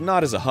perhaps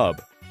not as a hub.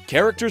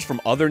 Characters from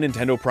other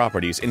Nintendo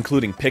properties,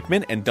 including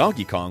Pikmin and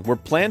Donkey Kong, were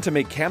planned to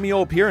make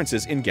cameo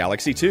appearances in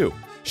Galaxy 2.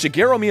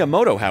 Shigeru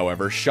Miyamoto,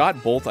 however,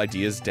 shot both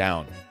ideas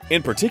down.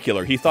 In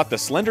particular, he thought the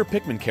slender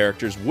Pikmin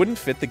characters wouldn't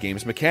fit the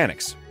game's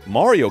mechanics.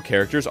 Mario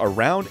characters are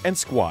round and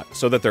squat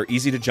so that they're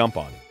easy to jump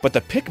on, but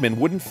the Pikmin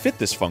wouldn't fit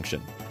this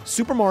function.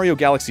 Super Mario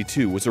Galaxy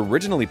 2 was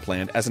originally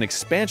planned as an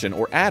expansion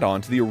or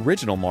add-on to the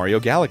original Mario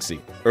Galaxy.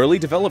 Early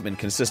development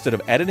consisted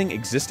of editing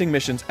existing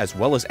missions as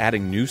well as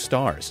adding new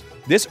stars.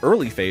 This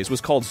early phase was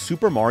called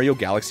Super Mario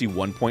Galaxy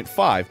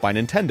 1.5 by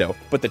Nintendo,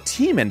 but the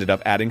team ended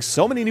up adding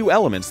so many new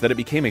elements that it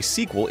became a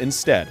sequel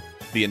instead.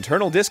 The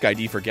internal disk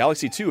ID for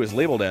Galaxy 2 is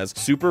labeled as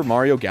Super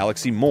Mario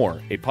Galaxy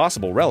More, a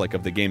possible relic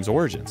of the game's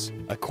origins.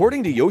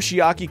 According to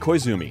Yoshiaki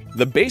Koizumi,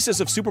 the basis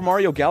of Super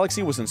Mario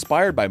Galaxy was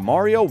inspired by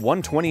Mario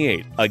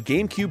 128, a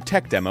GameCube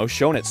tech demo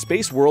shown at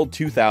Space World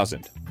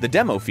 2000. The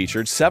demo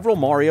featured several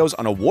Marios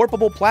on a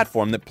warpable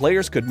platform that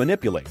players could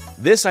manipulate.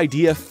 This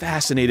idea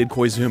fascinated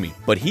Koizumi,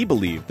 but he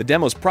believed the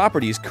demo's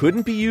properties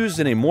couldn't be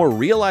used in a more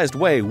realized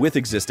way with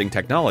existing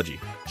technology.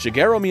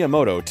 Shigeru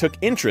Miyamoto took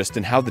interest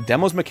in how the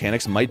demo's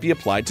mechanics might be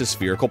applied to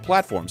spherical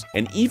platforms,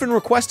 and even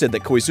requested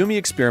that Koizumi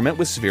experiment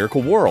with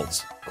spherical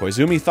worlds.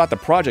 Koizumi thought the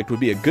project would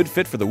be a good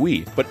fit for the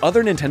Wii, but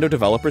other Nintendo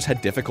developers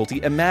had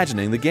difficulty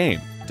imagining the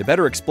game. To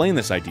better explain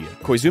this idea,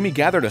 Koizumi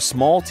gathered a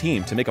small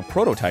team to make a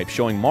prototype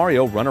showing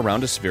Mario run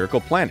around a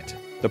spherical planet.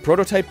 The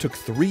prototype took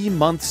 3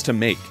 months to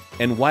make,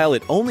 and while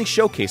it only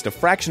showcased a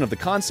fraction of the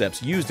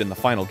concepts used in the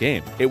final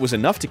game, it was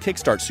enough to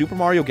kickstart Super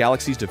Mario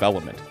Galaxy's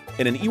development.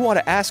 In an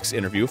Iwata Asks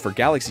interview for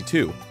Galaxy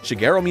 2,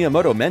 Shigeru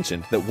Miyamoto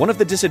mentioned that one of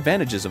the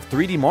disadvantages of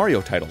 3D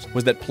Mario titles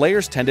was that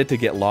players tended to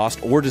get lost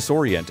or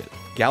disoriented.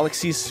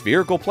 Galaxy's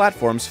spherical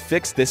platforms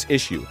fixed this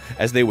issue,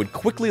 as they would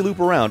quickly loop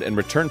around and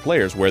return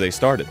players where they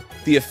started.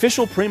 The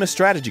official Prima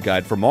strategy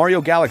guide for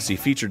Mario Galaxy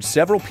featured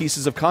several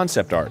pieces of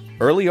concept art.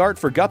 Early art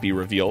for Guppy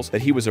reveals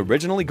that he was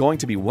originally going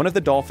to be one of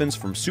the dolphins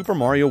from Super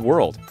Mario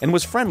World, and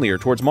was friendlier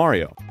towards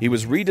Mario. He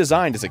was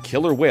redesigned as a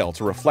killer whale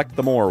to reflect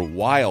the more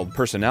wild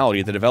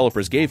personality the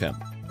developers gave him.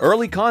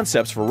 Early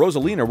concepts for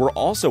Rosalina were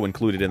also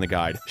included in the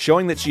guide,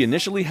 showing that she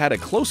initially had a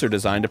closer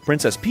design to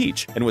Princess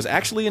Peach and was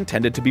actually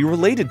intended to be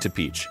related to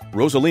Peach.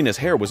 Rosalina's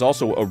hair was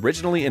also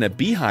originally in a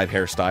beehive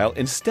hairstyle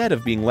instead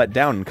of being let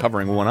down and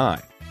covering one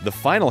eye. The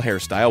final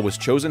hairstyle was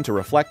chosen to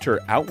reflect her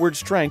outward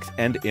strength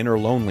and inner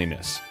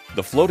loneliness.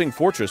 The floating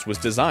fortress was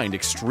designed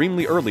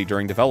extremely early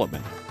during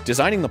development.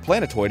 Designing the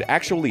planetoid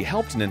actually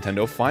helped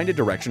Nintendo find a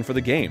direction for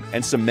the game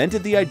and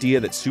cemented the idea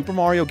that Super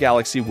Mario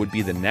Galaxy would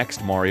be the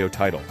next Mario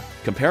title.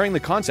 Comparing the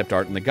concept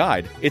art in the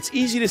guide, it's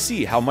easy to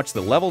see how much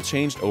the level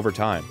changed over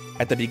time.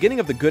 At the beginning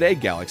of the Good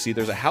Egg Galaxy,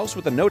 there's a house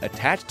with a note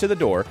attached to the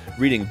door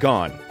reading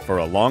 "Gone for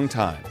a long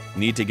time."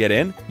 Need to get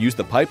in? Use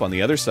the pipe on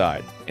the other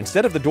side.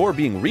 Instead of the door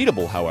being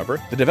readable,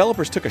 however, the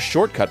developers took a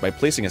shortcut by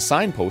placing a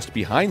signpost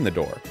behind the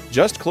door,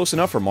 just close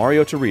enough for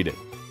Mario to read it.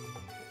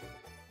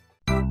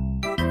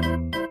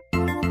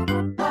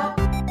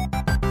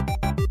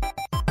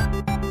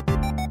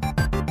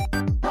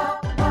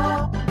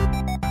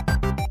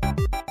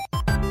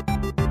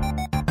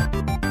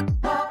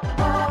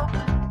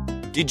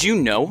 Did you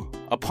know?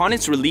 Upon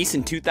its release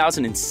in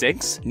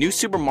 2006, New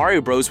Super Mario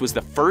Bros. Was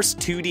the first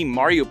 2D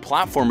Mario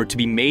platformer to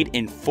be made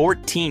in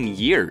 14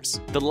 years.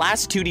 The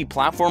last 2D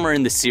platformer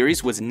in the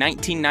series was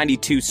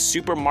 1992's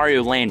Super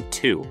Mario Land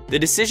 2. The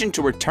decision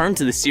to return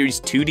to the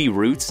series' 2D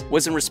roots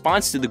was in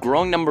response to the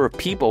growing number of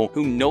people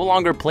who no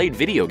longer played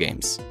video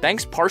games.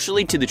 Thanks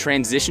partially to the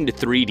transition to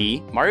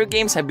 3D, Mario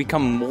games have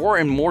become more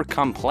and more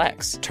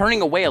complex,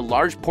 turning away a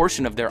large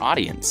portion of their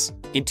audience.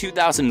 In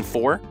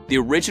 2004, the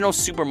original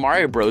Super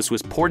Mario Bros.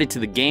 Was ported to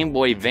the Game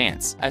Boy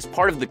Advance as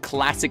part of the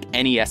classic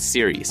NES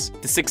series.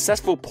 The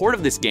successful port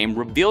of this game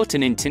revealed to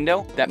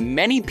Nintendo that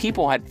many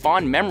people had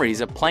fond memories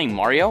of playing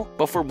Mario,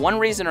 but for one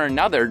reason or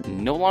another,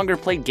 no longer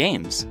played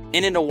games.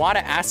 In an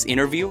Iwata Asks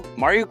interview,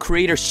 Mario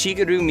creator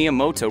Shigeru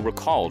Miyamoto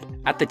recalled,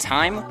 "At the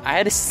time, I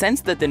had a sense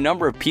that the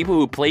number of people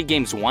who played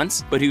games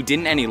once, but who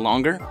didn't any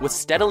longer, was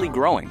steadily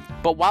growing.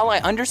 But while I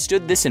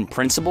understood this in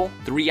principle,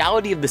 the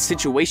reality of the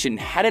situation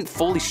hadn't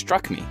fully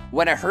struck me.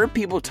 When I heard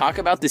people talk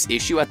about this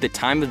issue at the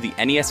time of the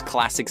NES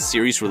Classic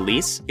series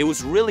release, it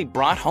was really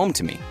brought home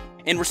to me."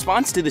 In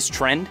response to this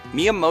trend,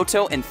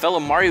 Miyamoto and fellow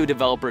Mario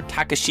developer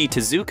Takashi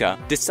Tezuka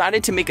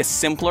decided to make a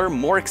simpler,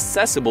 more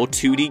accessible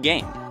 2D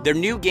game. Their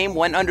new game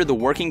went under the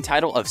working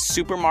title of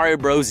Super Mario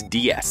Bros.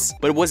 DS,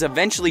 but it was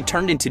eventually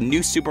turned into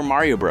New Super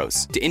Mario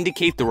Bros. To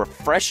indicate the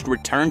refreshed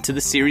return to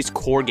the series'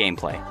 core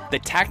gameplay. The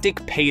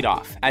tactic paid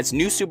off, as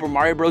New Super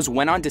Mario Bros.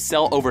 Went on to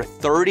sell over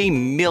 30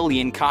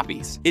 million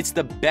copies. It's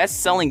the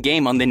best-selling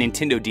game on the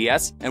Nintendo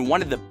DS, and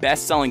one of the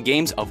best-selling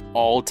games of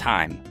all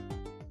time.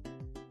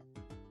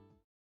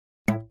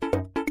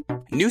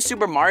 New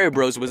Super Mario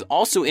Bros. Was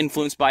also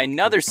influenced by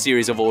another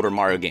series of older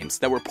Mario games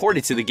that were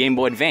ported to the Game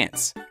Boy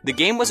Advance. The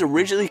game was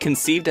originally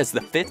conceived as the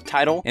 5th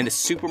title in the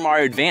Super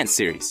Mario Advance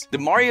series. The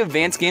Mario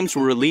Advance games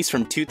were released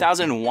from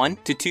 2001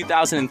 to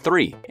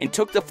 2003 and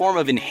took the form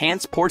of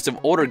enhanced ports of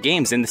older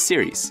games in the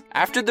series.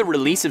 After the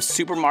release of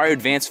Super Mario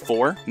Advance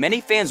 4, many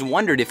fans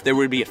wondered if there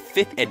would be a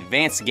 5th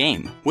Advance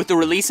game. With the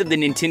release of the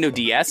Nintendo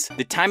DS,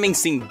 the timing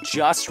seemed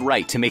just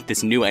right to make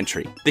this new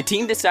entry. The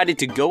team decided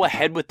to go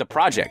ahead with the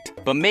project,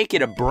 but make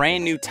it a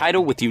brand new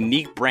title with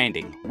unique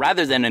branding,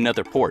 rather than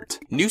another port.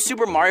 New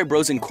Super Mario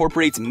Bros.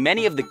 Incorporates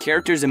many of the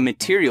characters and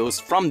materials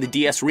from the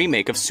DS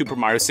remake of Super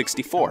Mario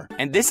 64,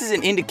 and this is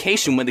an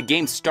indication when the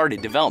game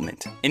started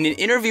development. In an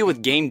interview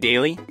with Game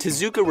Daily,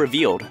 Tezuka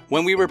revealed,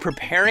 "When we were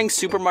preparing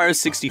Super Mario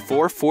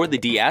 64 for the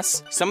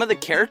DS, some of the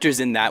characters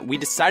in that we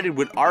decided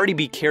would already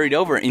be carried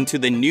over into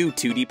the new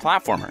 2D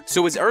platformer.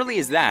 So as early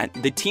as that,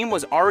 the team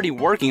was already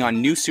working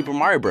on New Super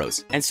Mario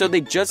Bros. And so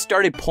they just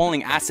started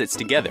pulling assets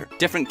together,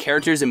 different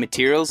characters and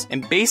materials,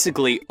 and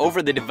basically,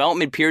 over the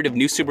development period of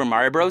New Super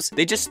Mario Bros.,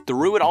 they just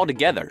threw it all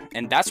together,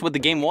 and that's what the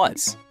game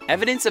was."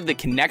 Evidence of the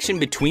connection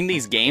between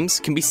these games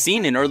can be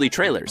seen in early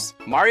trailers.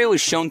 Mario is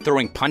shown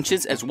throwing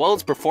punches as well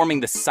as performing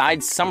the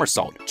side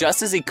somersault,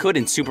 just as he could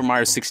in Super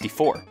Mario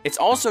 64. It's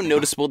also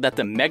noticeable that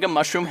the Mega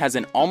Mushroom has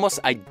an almost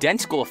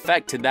identical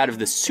effect to that of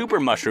the Super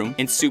Mushroom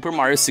in Super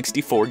Mario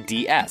 64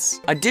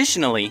 DS.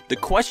 Additionally, the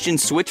question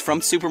switch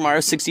from Super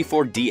Mario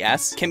 64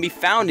 DS can be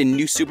found in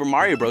New Super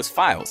Mario Bros.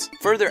 Files.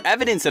 Further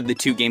evidence of the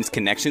two games'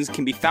 connections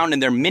can be found in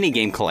their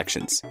minigame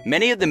collections.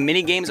 Many of the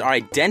minigames are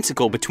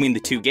identical between the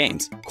two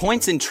games.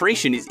 Concentration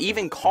is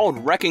even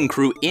called Wrecking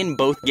Crew in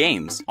both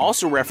games,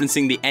 also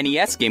referencing the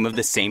NES game of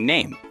the same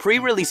name.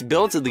 Pre-release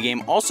builds of the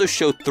game also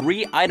show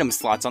 3 item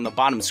slots on the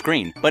bottom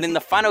screen, but in the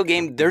final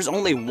game, there's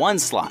only 1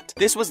 slot.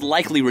 This was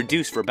likely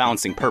reduced for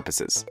balancing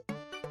purposes.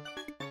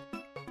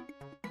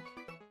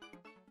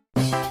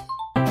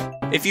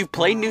 If you've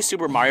played New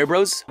Super Mario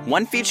Bros.,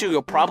 one feature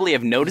you'll probably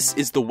have noticed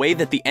is the way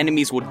that the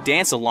enemies will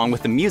dance along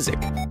with the music.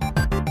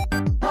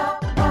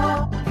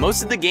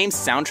 Most of the game's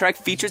soundtrack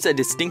features a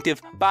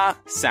distinctive ba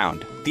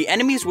sound. The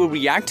enemies will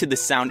react to the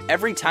sound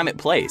every time it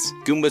plays.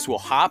 Goombas will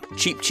hop,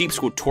 Cheep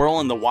Cheeps will twirl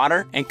in the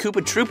water, and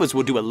Koopa Troopas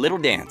will do a little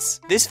dance.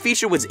 This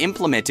feature was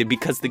implemented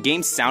because the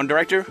game's sound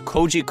director,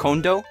 Koji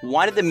Kondo,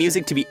 wanted the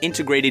music to be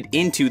integrated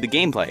into the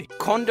gameplay.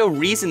 Kondo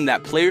reasoned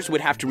that players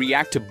would have to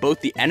react to both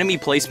the enemy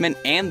placement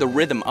and the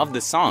rhythm of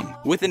the song.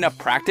 With enough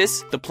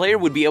practice, the player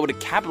would be able to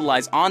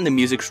capitalize on the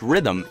music's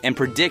rhythm and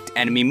predict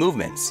enemy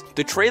movements.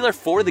 The trailer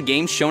for the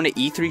game shown at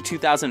E3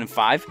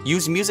 2005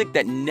 used music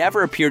that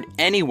never appeared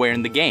anywhere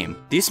in the game.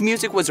 This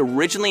music was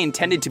originally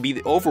intended to be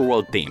the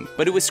overworld theme,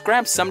 but it was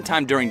scrapped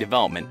sometime during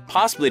development,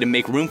 possibly to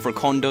make room for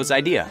Kondo's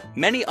idea.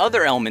 Many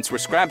other elements were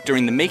scrapped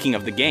during the making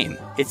of the game.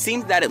 It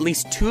seems that at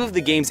least 2 of the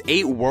game's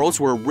 8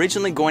 worlds were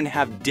originally going to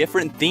have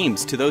different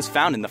themes to those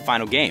found in the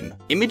final game.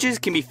 Images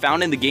can be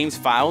found in the game's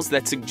files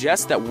that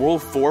suggest that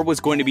World 4 was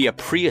going to be a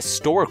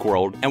prehistoric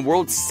world, and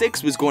World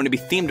 6 was going to be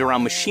themed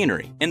around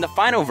machinery. In the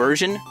final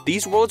version,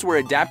 these worlds were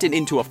adapted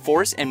into a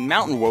forest and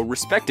mountain world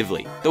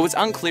respectively, though it's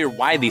unclear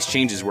why these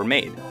changes were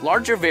made.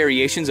 Larger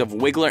variations of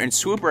Wiggler and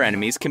Swooper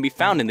enemies can be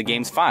found in the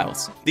game's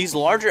files. These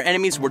larger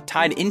enemies were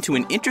tied into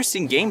an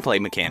interesting gameplay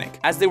mechanic,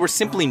 as they were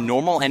simply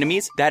normal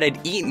enemies that had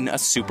eaten a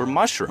super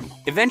mushroom.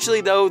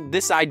 Eventually though,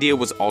 this idea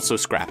was also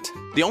scrapped.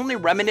 The only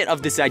remnant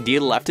of this idea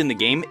left in the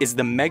game is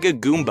the Mega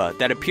Goomba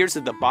that appears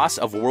at the boss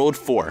of World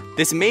 4.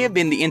 This may have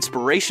been the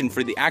inspiration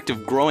for the act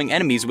of growing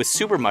enemies with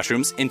super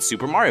mushrooms in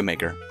Super Mario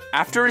Maker.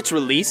 After its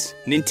release,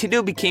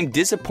 Nintendo became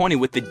disappointed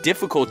with the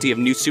difficulty of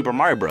New Super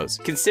Mario Bros.,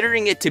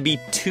 considering it to be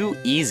too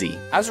easy.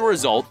 As a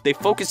result, they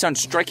focused on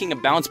striking a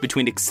balance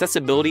between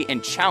accessibility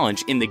and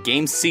challenge in the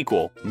game's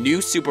sequel,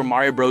 New Super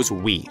Mario Bros.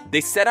 Wii.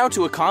 They set out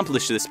to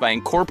accomplish this by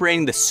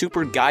incorporating the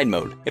Super Guide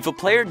mode. If a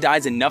player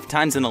dies enough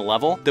times in a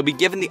level, they'll be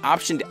given the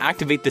option to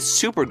activate the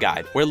Super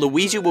Guide, where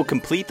Luigi will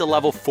complete the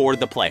level for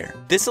the player.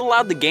 This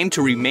allowed the game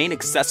to remain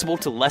accessible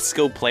to less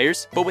skilled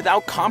players, but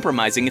without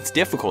compromising its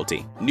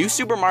difficulty. New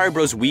Super Mario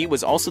Bros. Wii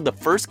was also the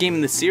first game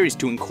in the series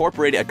to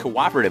incorporate a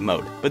cooperative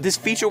mode, but this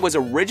feature was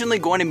originally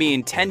going to be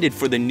intended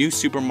for the New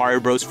Super Mario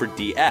Bros. For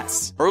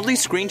DS. Early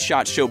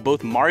screenshots show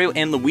both Mario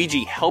and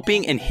Luigi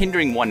helping and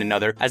hindering one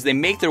another as they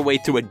make their way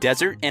through a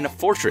desert and a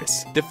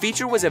fortress. The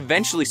feature was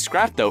eventually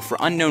scrapped though for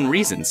unknown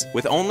reasons,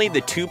 with only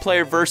the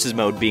 2-player versus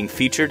mode being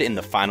featured in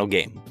the final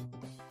game.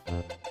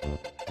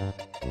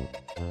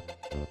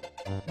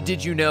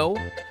 Did you know?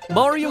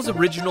 Mario's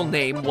original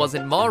name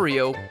wasn't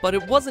Mario, but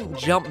it wasn't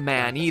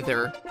Jumpman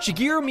either.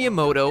 Shigeru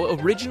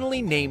Miyamoto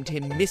originally named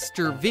him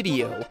Mr.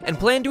 Video, and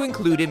planned to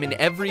include him in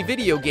every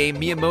video game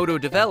Miyamoto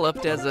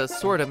developed as a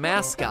sort of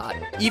mascot.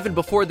 Even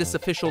before this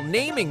official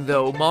naming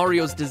though,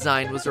 Mario's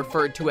design was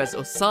referred to as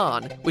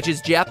Osan, which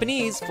is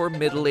Japanese for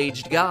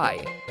middle-aged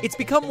guy. It's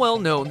become well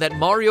known that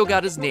Mario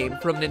got his name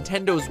from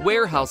Nintendo's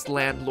warehouse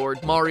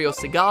landlord Mario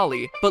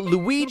Segali, but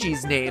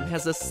Luigi's name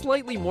has a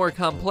slightly more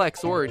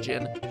complex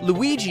origin.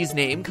 Luigi's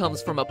name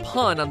comes from a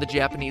pun on the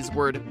Japanese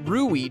word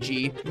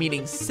Ruigi,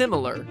 meaning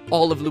similar.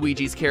 All of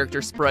Luigi's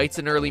character sprites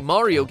in early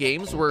Mario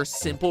games were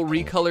simple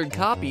recolored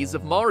copies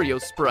of Mario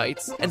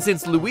sprites, and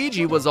since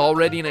Luigi was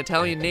already an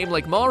Italian name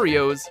like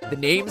Mario's, the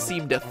name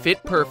seemed to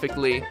fit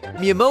perfectly.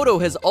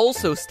 Miyamoto has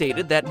also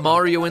stated that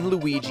Mario and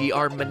Luigi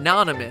are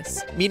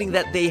mononymous, meaning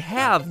that they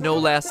have no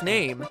last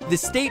name.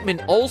 This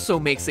statement also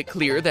makes it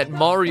clear that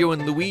Mario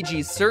and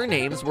Luigi's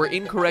surnames were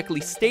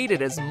incorrectly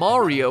stated as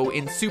Mario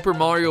in Super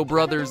Mario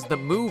Bros. The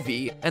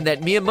movie, and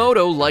that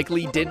Miyamoto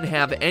likely didn't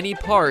have any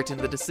part in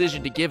the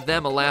decision to give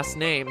them a last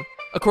name.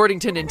 According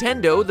to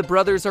Nintendo, the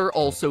brothers are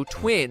also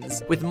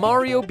twins, with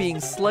Mario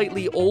being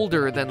slightly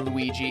older than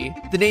Luigi.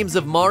 The names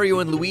of Mario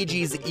and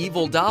Luigi's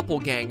evil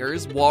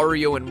doppelgangers,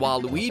 Wario and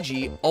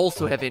Waluigi,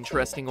 also have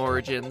interesting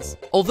origins.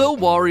 Although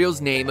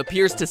Wario's name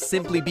appears to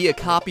simply be a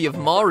copy of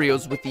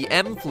Mario's with the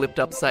M flipped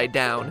upside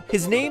down,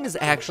 his name is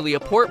actually a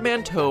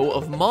portmanteau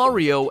of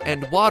Mario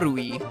and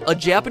Warui, a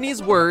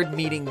Japanese word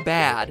meaning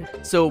bad.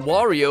 So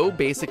Wario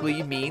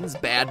basically means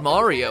bad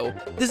Mario.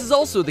 This is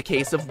also the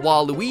case of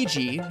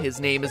Waluigi. His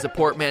name is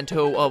a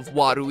portmanteau of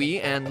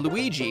Warui and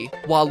Luigi.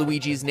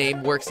 Waluigi's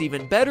name works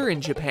even better in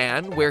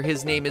Japan, where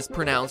his name is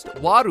pronounced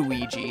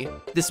Waruigi.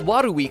 This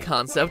Warui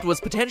concept was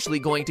potentially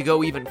going to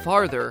go even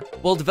farther.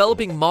 While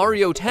developing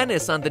Mario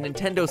Tennis on the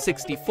Nintendo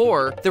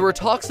 64, there were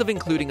talks of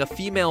including a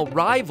female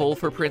rival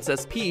for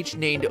Princess Peach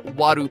named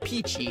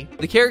Warupichi.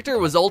 The character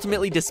was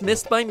ultimately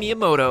dismissed by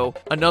Miyamoto.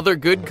 Another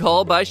good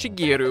call by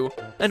Shigeru.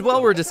 And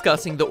while we're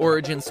discussing the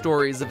origin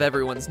stories of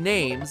everyone's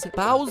names,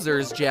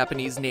 Bowser's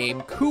Japanese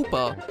name,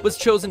 Koopa, was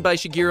chosen by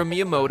Shigeru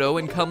Miyamoto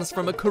and comes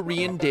from a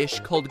Korean dish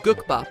called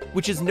gukbap,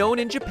 which is known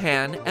in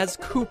Japan as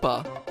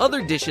Koopa.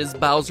 Other dishes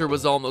Bowser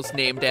was almost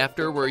named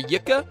after were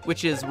yuca,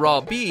 which is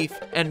raw beef,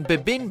 and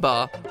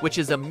bibimba, which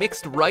is a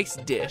mixed rice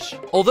dish.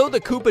 Although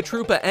the Koopa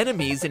Troopa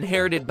enemies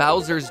inherited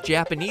Bowser's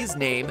Japanese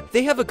name,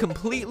 they have a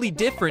completely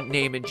different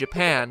name in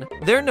Japan.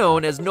 They're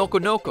known as Noko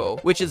Noko,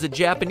 which is a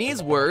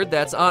Japanese word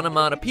that's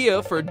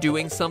onomatopoeia for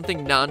doing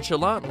something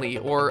nonchalantly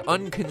or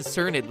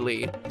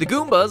unconcernedly. The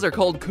Goombas are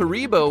called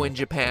Karibo in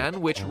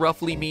Japan, which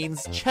roughly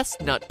means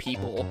chestnut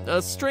people.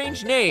 A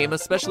strange name,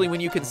 especially when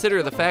you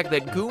consider the fact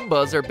that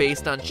Goombas are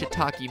based on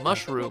shiitake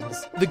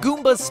mushrooms. The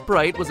Goomba's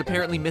sprite was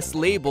apparently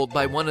mislabeled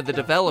by one of the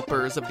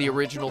developers of the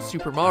original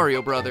Super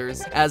Mario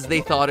Bros., as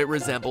they thought it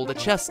resembled a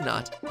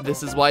chestnut.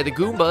 This is why the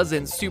Goombas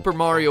in Super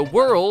Mario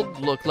World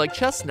look like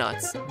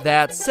chestnuts.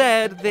 That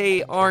said,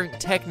 they aren't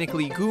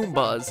technically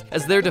Goombas,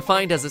 as they're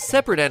defined as a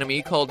separate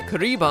enemy called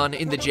Kariban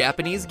in the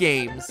Japanese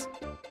games.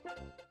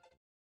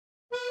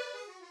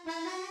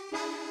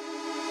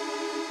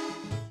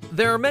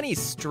 There are many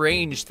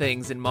strange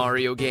things in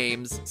Mario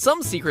games.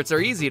 Some secrets are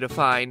easy to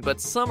find, but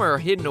some are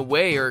hidden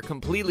away or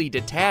completely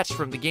detached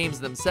from the games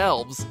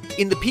themselves.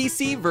 In the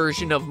PC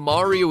version of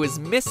Mario is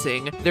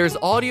Missing, there's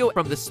audio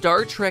from the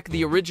Star Trek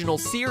The Original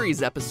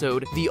Series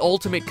episode, The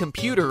Ultimate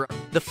Computer.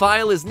 The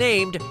file is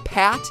named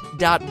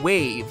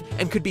pat.wave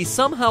and could be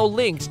somehow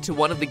linked to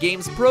one of the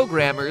game's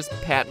programmers,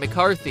 Pat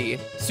McCarthy.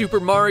 Super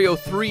Mario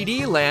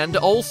 3D Land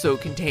also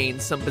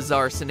contains some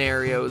bizarre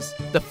scenarios.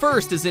 The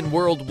first is in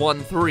World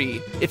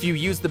 1-3. If you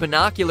use the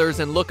binoculars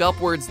and look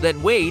upwards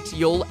then wait,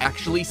 you'll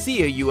actually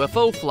see a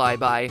UFO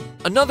flyby.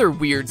 Another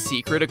weird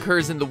secret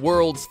occurs in the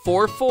worlds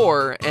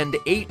 4-4 and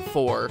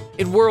 8-4.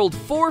 In World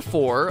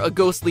 4-4, a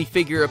ghostly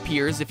figure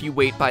appears if you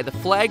wait by the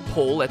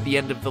flagpole at the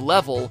end of the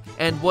level,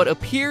 and what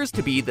appears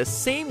to be the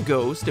same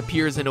ghost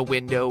appears in a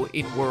window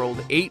in World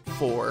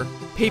 8-4.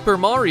 Paper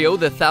Mario: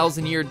 The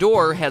Thousand-Year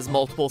Door has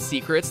multiple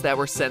secrets that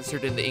were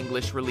censored in the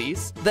English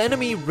release. The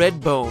enemy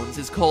Red Bones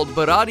is called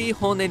Barari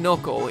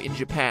Honenoko in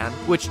Japan,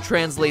 which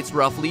translates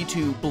roughly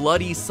to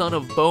Bloody Son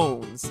of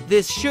Bones.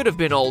 This should have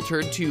been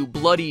altered to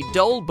Bloody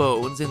Dull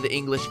Bones in the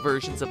English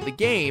versions of the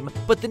game,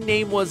 but the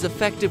name was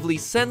effectively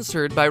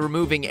censored by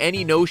removing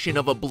any notion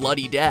of a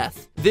bloody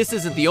death. This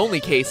isn't the only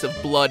case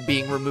of blood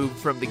being removed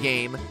from the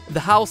game. The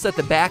house at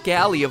the back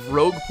alley of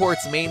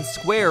Rogueport's main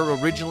square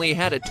originally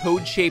had a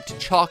toad-shaped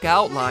chalk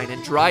outline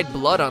and dried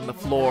blood on the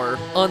floor.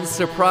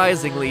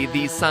 Unsurprisingly,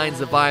 these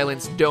signs of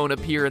violence don't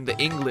appear in the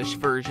English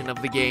version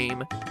of the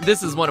game.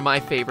 This is one of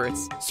my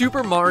favorites.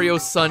 Super Mario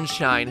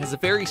Sunshine has a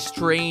very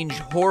strange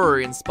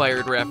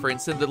horror-inspired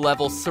reference in the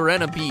level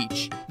Serena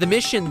Beach. The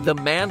mission The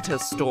Manta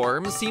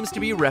Storm seems to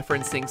be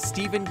referencing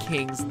Stephen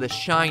King's The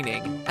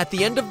Shining. At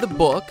the end of the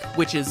book,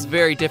 which is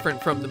very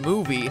different from the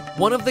movie,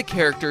 one of the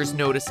characters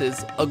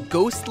notices a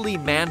ghostly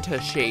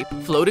manta shape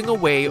floating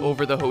away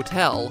over the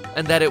hotel,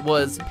 and that it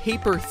was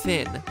paper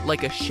thin,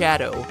 like a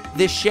shadow.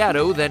 This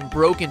shadow then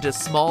broke into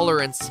smaller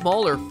and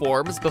smaller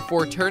forms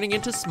before turning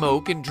into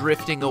smoke and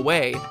drifting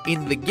away.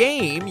 In the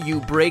game, you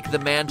break the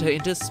manta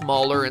into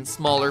smaller and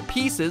smaller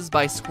pieces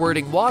by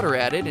squirting water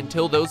at it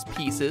until those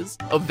pieces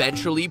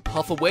eventually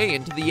puff away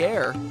into the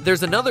air.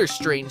 There's another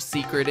strange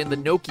secret in the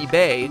Noki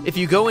Bay. If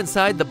you go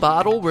inside the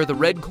bottle where the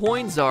red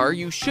coins are,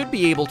 you should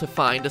be able to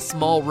find a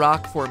small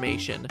rock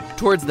formation.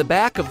 Towards the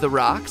back of the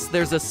rocks,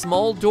 there's a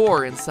small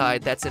door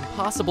inside that's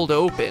impossible to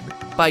open.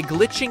 By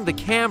glitching the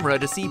camera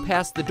to see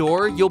past the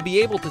door, you'll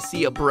be able to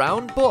see a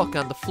brown book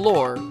on the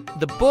floor.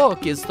 The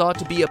book is thought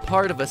to be a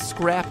part of a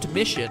scrapped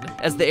mission,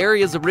 as the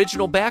area's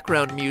original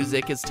background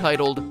music is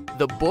titled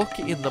The Book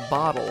in the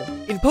Bottle.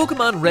 In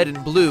Pokemon Red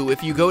and Blue,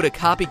 if you go to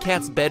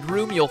Copycat's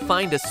bedroom, you'll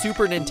find a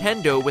Super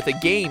Nintendo with a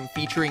game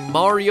featuring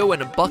Mario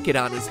and a bucket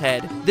on his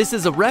head. This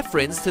is a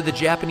reference to the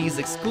Japanese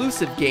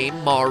exclusive game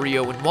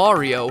Mario &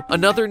 Wario,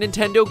 another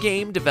Nintendo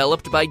game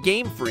developed by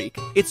Game Freak.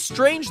 It's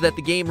strange that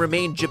the game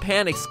remained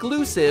Japan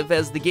exclusive,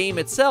 as the game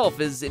itself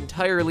is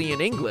entirely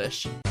in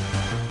English.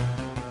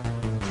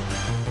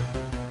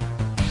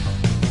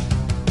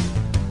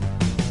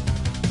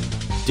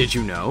 Did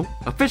you know?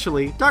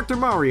 Officially, Dr.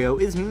 Mario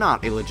is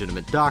not a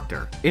legitimate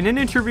doctor. In an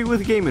interview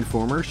with Game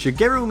Informer,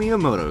 Shigeru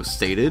Miyamoto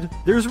stated,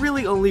 "There's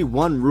really only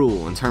one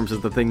rule in terms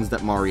of the things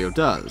that Mario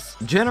does.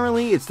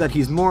 Generally, it's that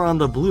he's more on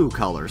the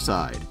blue-collar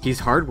side. He's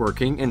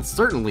hardworking and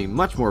certainly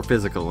much more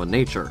physical in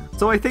nature.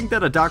 So I think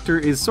that a doctor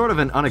is sort of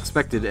an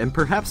unexpected and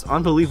perhaps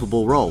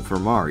unbelievable role for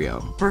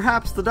Mario.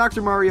 Perhaps the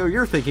Dr. Mario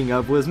you're thinking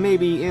of was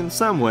maybe, in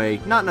some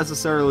way, not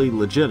necessarily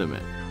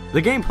legitimate."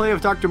 The gameplay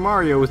of Dr.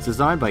 Mario was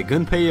designed by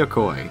Gunpei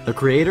Yokoi, the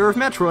creator of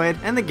Metroid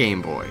and the Game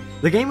Boy.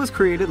 The game was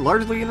created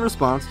largely in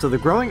response to the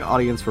growing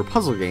audience for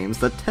puzzle games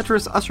that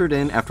Tetris ushered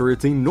in after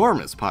its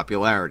enormous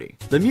popularity.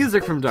 The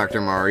music from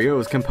Dr. Mario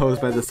was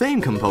composed by the same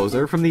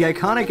composer from the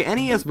iconic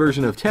NES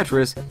version of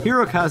Tetris,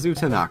 Hirokazu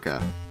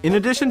Tanaka. In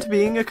addition to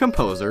being a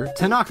composer,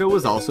 Tanaka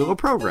was also a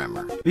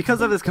programmer. Because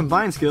of his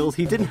combined skills,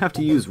 he didn't have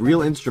to use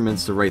real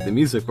instruments to write the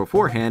music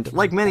beforehand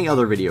like many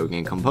other video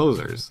game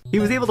composers. He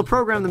was able to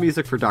program the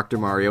music for Dr.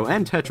 Mario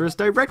and Tetris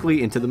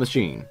directly into the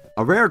machine.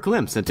 A rare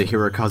glimpse into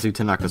Hirokazu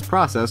Tanaka's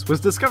process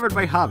was discovered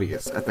by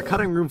hobbyists at the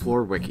Cutting Room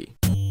Floor Wiki.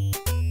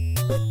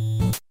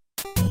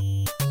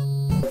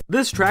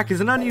 This track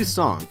is an unused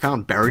song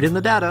found buried in the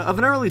data of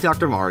an early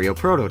Dr. Mario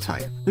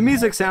prototype. The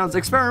music sounds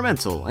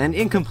experimental and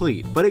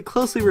incomplete, but it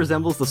closely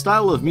resembles the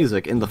style of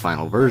music in the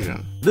final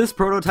version. This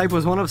prototype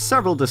was one of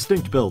several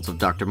distinct builds of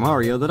Dr.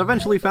 Mario that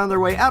eventually found their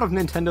way out of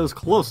Nintendo's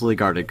closely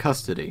guarded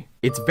custody.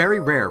 It's very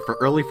rare for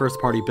early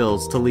first-party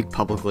builds to leak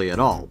publicly at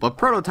all, but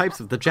prototypes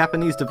of the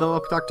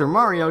Japanese-developed Dr.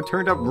 Mario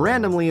turned up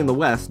randomly in the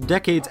West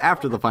decades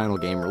after the final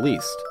game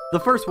released. The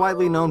first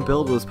widely known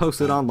build was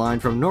posted online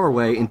from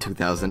Norway in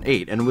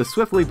 2008 and was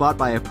swiftly bought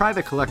by a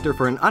private collector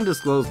for an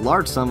undisclosed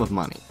large sum of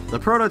money. The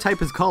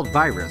prototype is called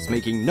Virus,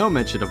 making no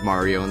mention of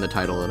Mario in the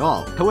title at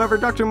all. However,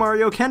 Dr.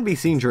 Mario can be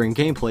seen during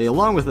gameplay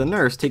along with a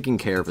nurse taking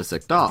care of a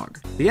sick dog.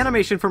 The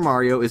animation for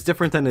Mario is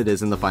different than it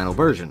is in the final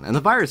version, and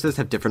the viruses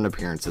have different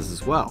appearances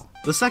as well.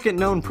 The second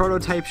known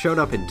prototype showed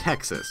up in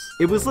Texas.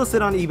 It was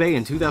listed on eBay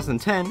in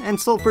 2010 and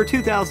sold for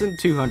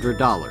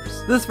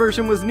 $2,200. This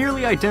version was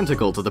nearly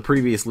identical to the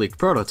previous leaked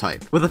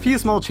prototype, with a few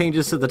small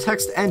changes to the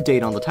text and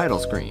date on the title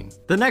screen.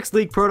 The next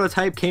leaked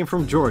prototype came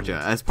from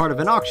Georgia as part of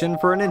an auction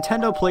for a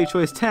Nintendo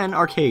PlayChoice 10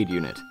 arcade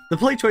unit. The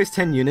PlayChoice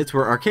 10 units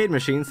were arcade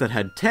machines that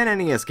had 10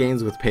 NES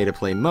games with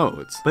pay-to-play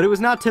modes, but it was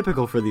not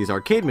typical for these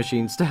arcade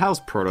machines to house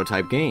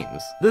prototype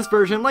games. This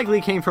version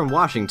likely came from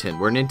Washington,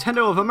 where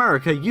Nintendo of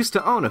America used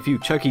to own a few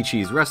Chuck E.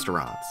 Cheese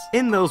restaurants.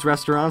 In those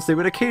restaurants, they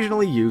would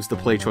occasionally use the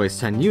PlayChoice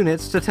 10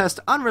 units to test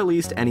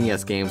unreleased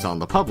NES games on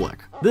the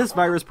public. This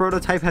virus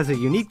prototype has a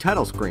unique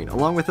title screen,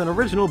 along with an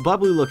original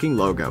bubbly-looking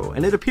logo,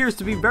 and it appears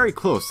to be very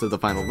close to the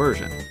final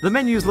version. The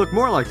menus look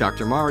more like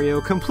Dr.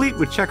 Mario, complete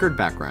with checkered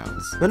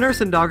backgrounds. The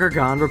nurse and dog are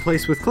gone,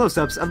 replaced with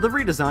close-ups of the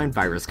redesigned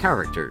virus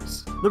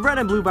characters. The red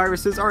and blue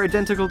viruses are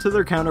identical to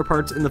their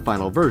counterparts in the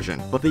final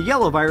version, but the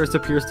yellow virus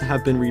appears to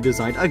have been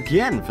redesigned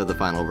again for the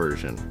final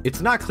version. It's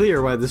not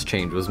clear why this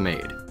change was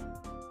made.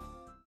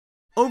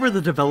 Over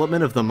the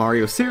development of the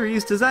Mario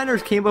series,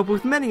 designers came up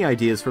with many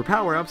ideas for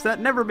power-ups that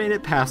never made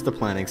it past the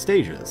planning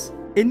stages.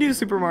 In New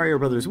Super Mario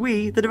Bros.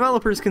 Wii, the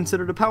developers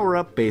considered a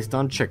power-up based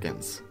on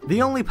chickens.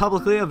 The only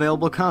publicly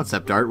available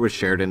concept art was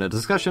shared in a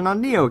discussion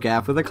on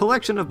NeoGAF with a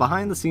collection of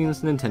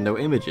behind-the-scenes Nintendo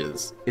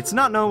images. It's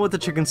not known what the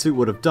chicken suit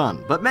would have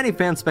done, but many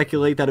fans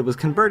speculate that it was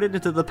converted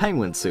into the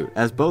penguin suit,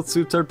 as both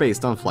suits are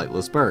based on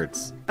flightless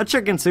birds. A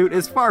chicken suit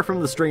is far from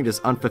the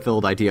strangest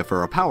unfulfilled idea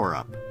for a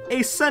power-up.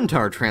 A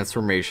centaur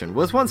transformation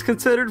was once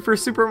considered for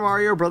Super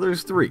Mario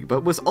Bros. 3,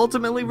 but was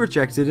ultimately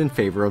rejected in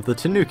favor of the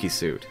Tanuki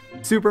suit.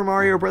 Super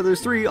Mario Bros.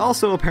 3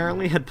 also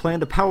apparently had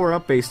planned a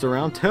power-up based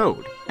around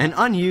Toad. An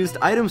unused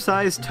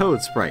item-sized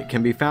Toad sprite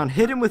can be found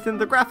hidden within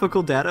the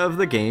graphical data of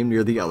the game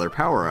near the other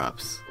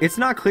power-ups. It's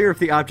not clear if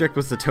the object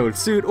was the Toad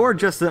suit or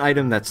just an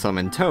item that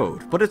summoned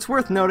Toad, but it's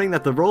worth noting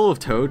that the role of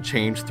Toad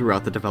changed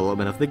throughout the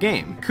development of the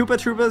game. Koopa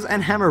Troopas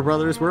and Hammer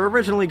Brothers were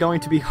originally going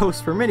to be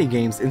hosts for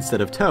minigames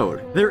instead of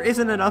Toad. There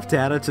isn't enough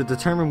data to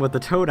determine what the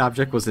Toad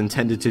object was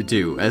intended to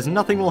do, as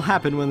nothing will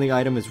happen when the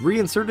item is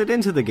reinserted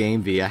into the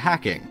game via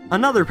hacking.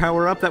 Another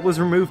power-up that was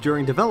removed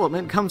during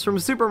development comes from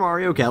Super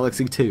Mario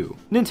Galaxy 2.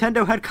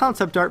 Nintendo had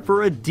concept art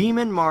for a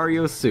Demon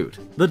Mario suit.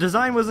 The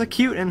design was a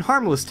cute and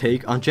harmless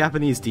take on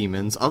Japanese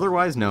demons,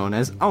 otherwise known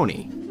as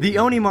Oni. The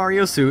Oni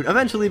Mario suit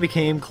eventually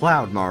became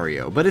Cloud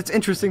Mario, but it's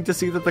interesting to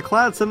see that the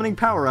Cloud summoning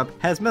power-up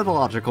has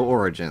mythological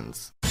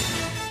origins.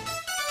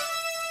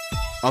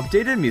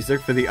 Updated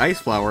music for the Ice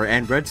Flower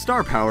and Red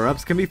Star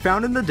power-ups can be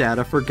found in the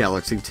data for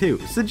Galaxy 2,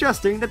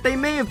 suggesting that they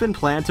may have been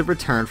planned to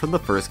return from the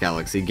first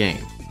Galaxy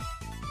game.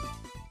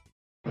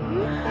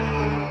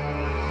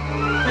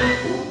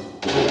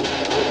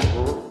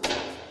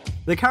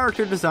 The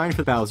character design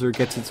for Bowser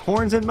gets its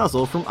horns and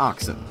muzzle from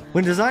oxen.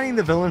 When designing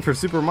the villain for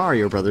Super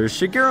Mario Bros.,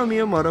 Shigeru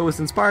Miyamoto was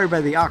inspired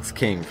by the Ox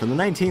King from the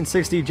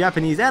 1960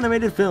 Japanese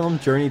animated film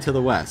Journey to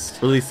the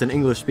West, released in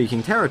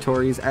English-speaking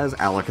territories as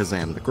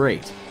Alakazam the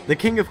Great. The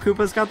King of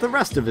Koopas got the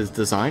rest of his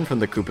design from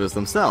the Koopas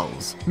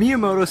themselves.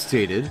 Miyamoto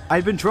stated,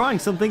 "I'd been drawing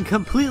something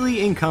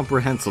completely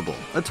incomprehensible,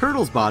 a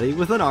turtle's body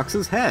with an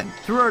ox's head."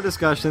 Through our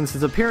discussions,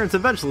 his appearance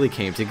eventually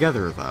came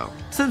together though.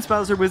 Since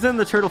Bowser was in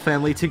the turtle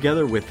family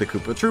together with the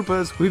Koopa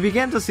Troopas, we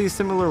began to see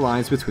similar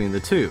lines between the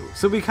two,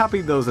 so we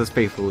copied those as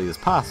faithfully as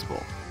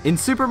possible. In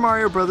Super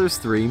Mario Bros.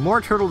 3, more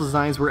turtle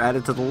designs were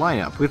added to the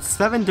lineup, with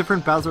 7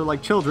 different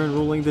Bowser-like children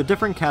ruling the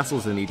different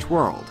castles in each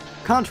world.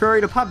 Contrary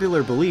to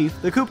popular belief,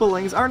 the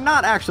Koopalings are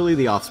not actually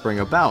the offspring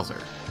of Bowser.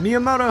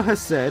 Miyamoto has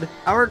said,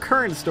 "Our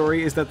current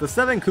story is that the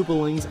 7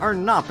 Koopalings are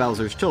not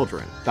Bowser's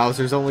children.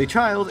 Bowser's only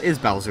child is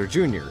Bowser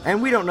Jr.,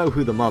 and we don't know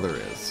who the mother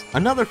is."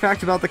 Another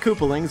fact about the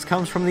Koopalings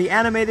comes from the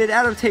animated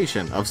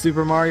adaptation of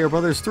Super Mario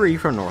Bros. 3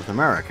 from North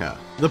America.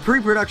 The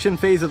pre-production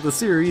phase of the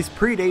series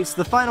predates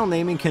the final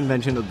naming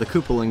convention of the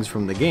Koopalings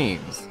from the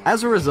games.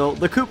 As a result,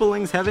 the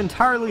Koopalings have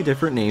entirely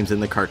different names in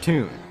the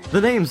cartoon.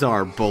 The names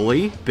are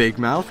Bully, Big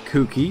Mouth,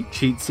 Kooky,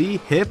 Cheatsy,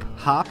 Hip,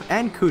 Hop,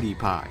 and Cootie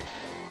Pie.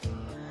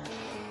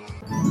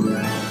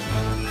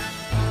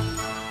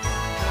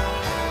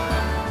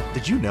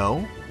 Did you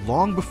know?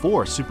 Long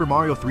before Super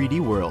Mario 3D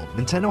World,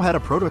 Nintendo had a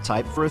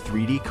prototype for a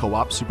 3D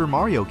co-op Super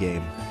Mario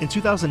game. In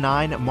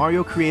 2009,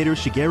 Mario creator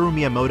Shigeru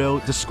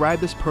Miyamoto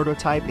described this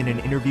prototype in an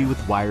interview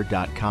with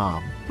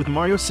Wired.com. With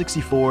Mario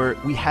 64,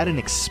 we had an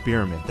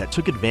experiment that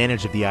took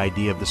advantage of the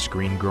idea of the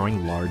screen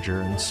growing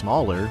larger and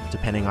smaller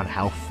depending on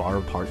how far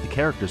apart the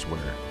characters were.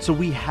 So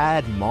we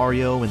had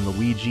Mario and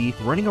Luigi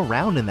running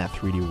around in that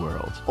 3D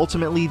world.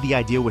 Ultimately, the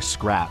idea was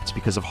scrapped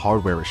because of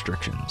hardware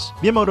restrictions.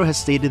 Miyamoto has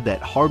stated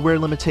that hardware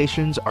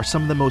limitations are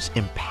some of the most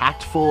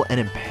impactful and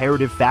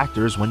imperative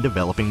factors when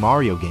developing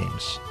Mario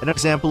games. An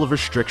example of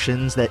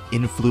restrictions that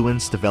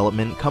influence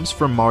development comes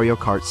from Mario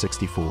Kart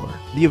 64.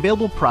 The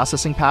available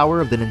processing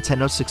power of the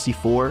Nintendo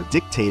 64 64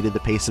 dictated the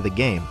pace of the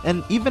game,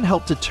 and even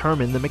helped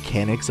determine the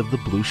mechanics of the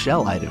blue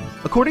shell item.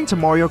 According to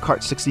Mario Kart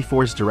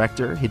 64's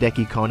director,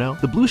 Hideki Kono,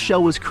 the blue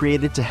shell was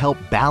created to help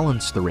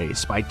balance the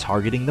race by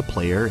targeting the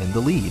player in the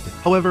lead.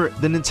 However,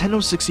 the Nintendo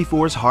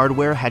 64's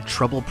hardware had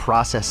trouble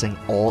processing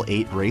all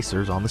 8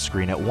 racers on the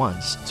screen at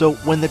once, so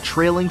when the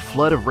trailing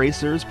flood of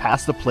racers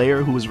passed the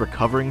player who was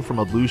recovering from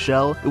a blue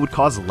shell, it would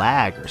cause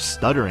lag or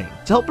stuttering.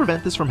 To help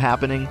prevent this from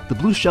happening, the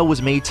blue shell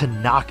was made to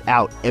knock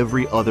out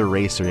every other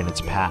racer in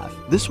its path.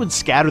 This would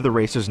scatter the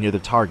racers near the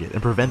target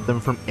and prevent them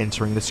from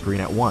entering the screen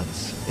at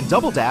once. In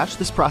Double Dash,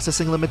 this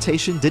processing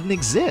limitation didn't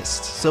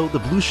exist, so the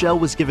blue shell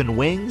was given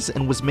wings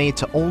and was made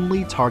to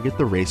only target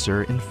the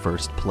racer in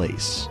first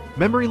place.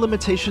 Memory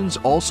limitations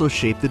also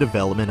shaped the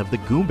development of the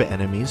Goomba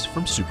enemies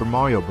from Super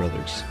Mario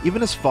Bros.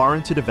 Even as far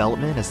into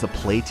development as the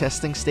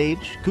playtesting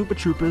stage, Koopa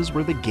Troopas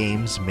were the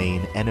game's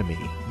main enemy.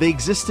 They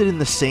existed in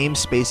the same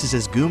spaces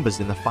as Goombas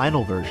in the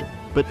final version,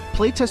 but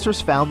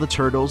playtesters found the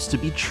turtles to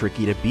be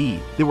tricky to beat.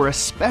 They were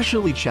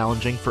especially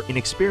challenging for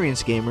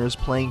inexperienced gamers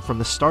playing from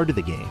the start of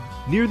the game.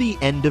 Near the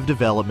end of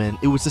development,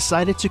 it was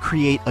decided to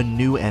create a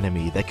new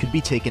enemy that could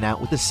be taken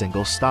out with a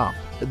single stomp.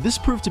 This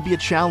proved to be a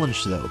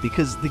challenge though,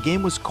 because the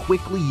game was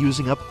quickly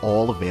using up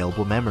all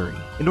available memory.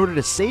 In order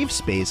to save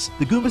space,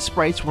 the Goomba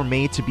sprites were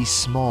made to be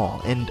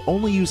small and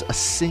only use a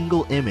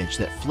single image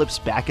that flips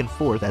back and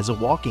forth as a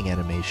walking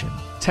animation.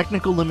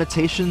 Technical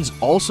limitations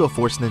also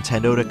forced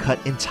Nintendo to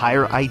cut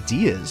entire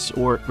ideas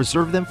or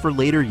reserve them for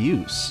later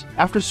use.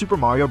 After Super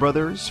Mario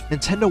Bros.,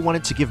 Nintendo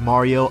wanted to give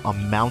Mario a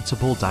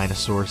mountable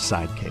dinosaur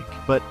sidekick.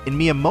 But in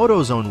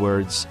Miyamoto's own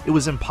words, it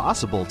was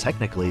impossible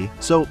technically,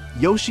 so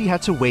Yoshi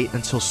had to wait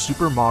until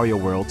Super Mario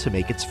World to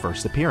make its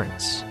first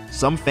appearance.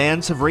 Some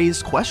fans have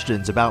raised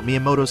questions about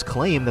Miyamoto's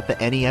claim that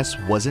the NES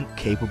wasn't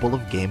capable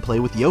of gameplay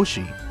with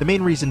Yoshi. The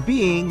main reason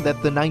being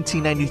that the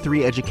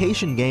 1993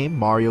 education game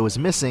Mario is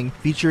Missing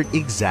featured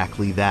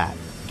exactly that: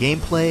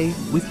 gameplay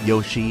with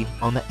Yoshi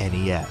on the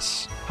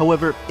NES.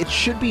 However, it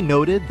should be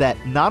noted that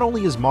not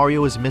only is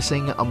Mario is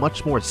Missing a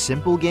much more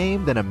simple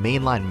game than a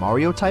mainline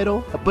Mario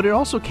title, but it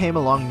also came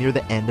along near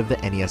the end of the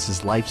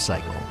NES's life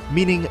cycle,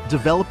 meaning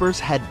developers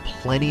had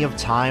plenty of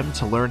time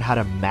to learn how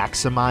to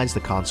maximize the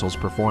console's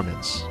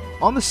performance.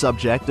 On the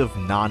subject of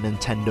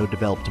non-Nintendo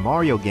developed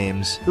Mario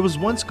games, there was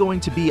once going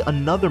to be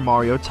another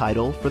Mario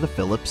title for the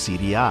Philips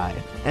CDI,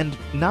 and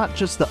not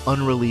just the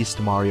unreleased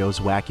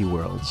Mario's Wacky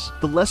Worlds.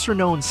 The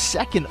lesser-known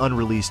second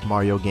unreleased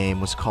Mario game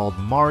was called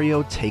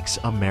Mario Takes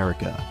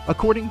America.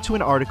 According to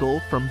an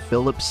article from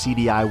Philips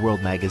CDI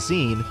World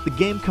magazine, the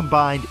game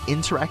combined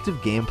interactive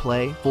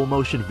gameplay,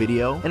 full-motion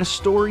video, and a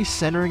story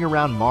centering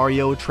around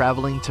Mario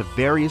traveling to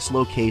various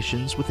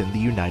locations within the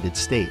United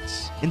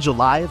States. In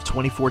July of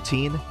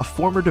 2014, a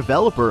former developer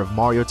of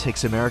Mario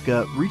Takes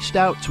America reached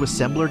out to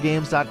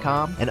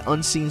AssemblerGames.com and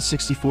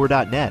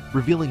Unseen64.net,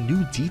 revealing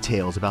new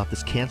details about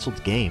this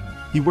canceled game.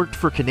 He worked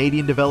for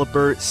Canadian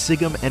developer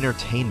Sigum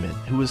Entertainment,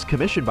 who was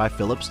commissioned by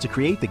Philips to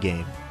create the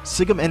game.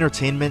 Sigum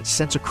Entertainment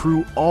sent a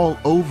crew all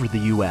over the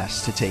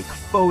US to take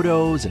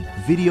photos and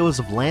videos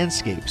of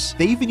landscapes.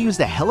 They even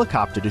used a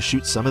helicopter to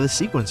shoot some of the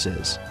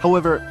sequences.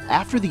 However,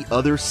 after the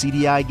other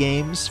CDI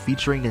games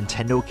featuring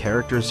Nintendo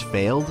characters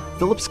failed,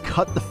 Philips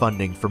cut the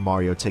funding for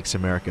Mario Takes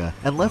America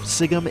and left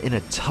Sigum in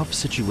a tough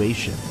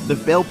situation. The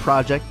failed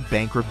project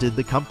bankrupted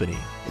the company.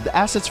 The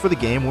assets for the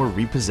game were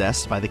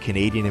repossessed by the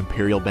Canadian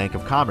Imperial Bank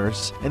of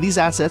Commerce, and these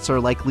assets are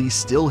likely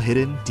still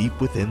hidden deep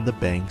within the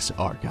bank's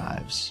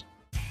archives.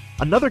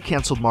 Another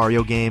canceled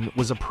Mario game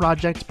was a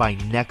project by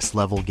Next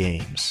Level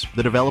Games,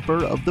 the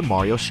developer of the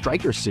Mario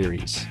Striker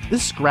series.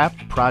 This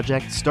scrapped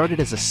project started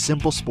as a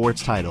simple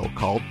sports title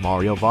called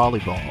Mario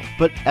Volleyball,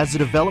 but as the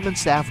development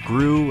staff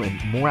grew and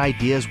more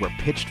ideas were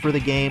pitched for the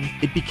game,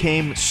 it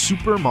became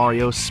Super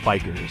Mario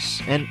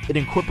Spikers, and it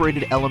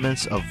incorporated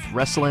elements of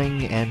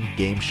wrestling and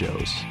game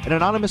shows. An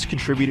anonymous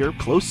contributor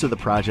close to the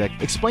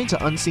project explained to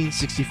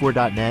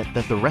Unseen64.net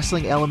that the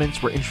wrestling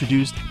elements were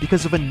introduced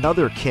because of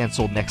another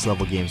canceled Next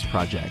Level Games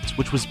project,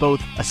 which was both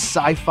a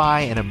sci-fi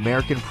and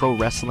American pro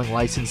wrestling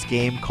licensed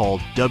game called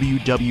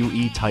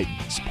WWE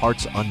Titans: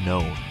 Parts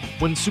Unknown.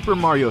 When Super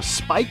Mario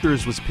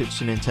Spikers was pitched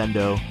to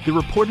Nintendo, they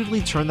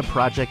reportedly turned the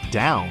project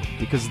down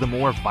because the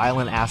more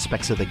violent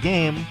aspects of the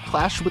game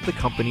clashed with the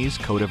company's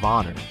code of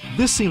honor.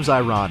 This seems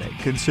ironic,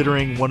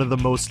 considering one of the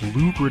most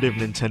lucrative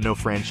Nintendo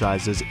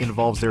franchises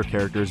involves their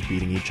characters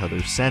beating each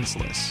other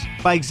senseless.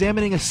 By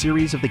examining a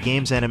series of the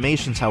game's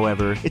animations,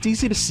 however, it's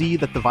easy to see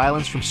that the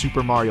violence from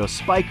Super Mario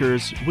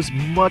Spikers was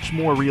much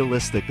more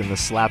realistic than the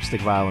slapstick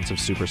violence of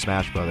Super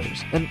Smash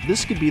Bros., and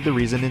this could be the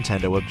reason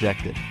Nintendo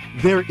objected.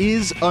 There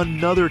is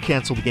another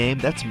canceled game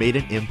that's made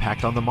an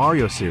impact on the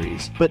Mario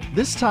series, but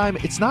this time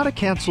it's not a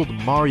canceled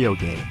Mario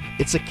game,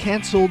 it's a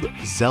canceled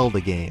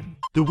Zelda game.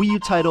 The Wii U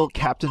title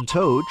Captain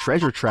Toad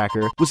Treasure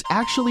Tracker was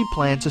actually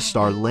planned to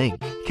star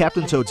Link.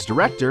 Captain Toad's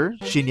director,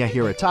 Shinya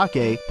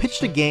Hiratake,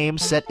 pitched a game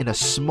set in a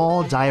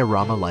small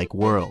diorama-like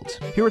world.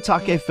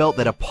 Hiratake felt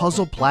that a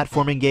puzzle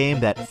platforming game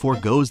that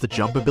forgoes the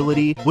jump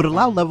ability would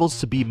allow levels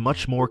to be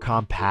much more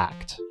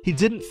compact. He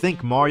didn't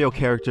think Mario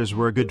characters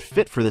were a good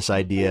fit for this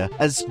idea,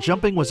 as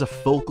jumping was a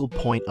focal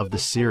point of the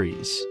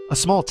series. A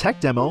small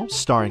tech demo,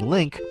 starring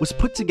Link, was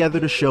put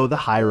together to show the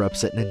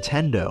higher-ups at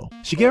Nintendo.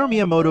 Shigeru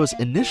Miyamoto's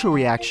initial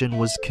reaction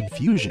was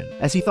confusion,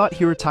 as he thought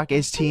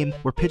Hiratake's team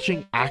were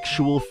pitching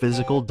actual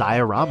physical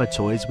diorama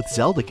toys with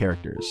Zelda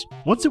characters.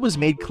 Once it was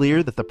made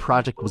clear that the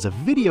project was a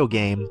video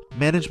game,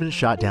 management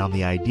shot down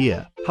the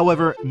idea.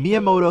 However,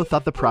 Miyamoto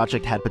thought the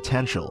project had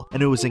potential,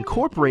 and it was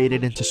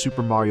incorporated into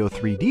Super Mario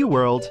 3D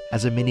World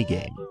as a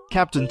minigame.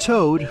 Captain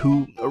Toad,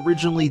 who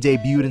originally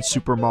debuted in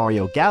Super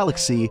Mario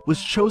Galaxy,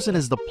 was chosen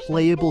as the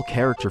playable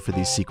character for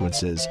these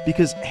sequences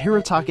because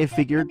Hiratake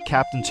figured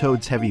Captain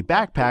Toad's heavy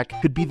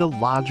backpack could be the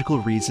logical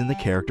reason the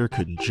character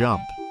couldn't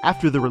jump.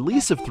 After the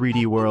release of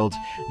 3D World,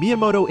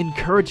 Miyamoto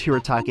encouraged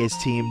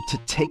Hiratake's team to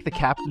take the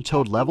Captain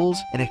Toad levels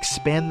and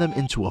expand them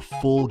into a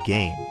full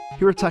game.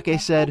 Hiratake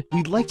said,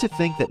 "We'd like to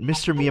think that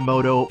Mr.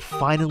 Miyamoto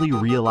finally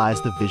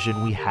realized the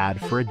vision we had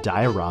for a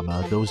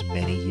diorama those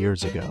many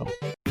years ago."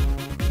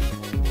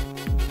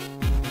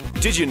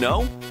 Did you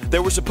know?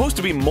 There were supposed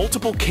to be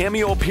multiple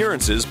cameo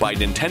appearances by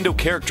Nintendo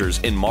characters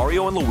in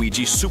Mario &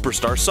 Luigi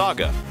Superstar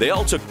Saga. They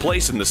all took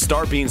place in the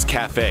Star Beans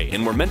Cafe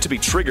and were meant to be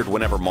triggered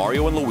whenever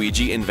Mario and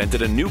Luigi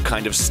invented a new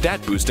kind of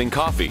stat-boosting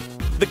coffee.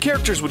 The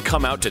characters would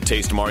come out to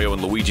taste Mario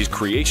and Luigi's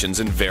creations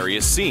in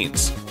various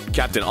scenes.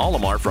 Captain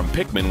Olimar from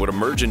Pikmin would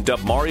emerge and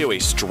dub Mario a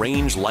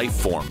strange life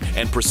form,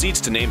 and proceeds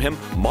to name him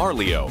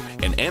Marleo,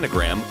 an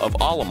anagram of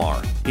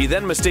Olimar. He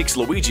then mistakes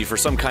Luigi for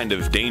some kind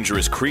of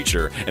dangerous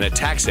creature and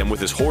attacks him with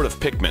his horde of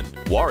Pikmin.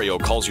 Wario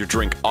calls your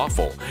drink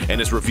awful, and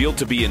is revealed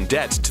to be in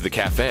debt to the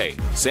cafe.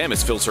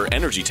 Samus fills her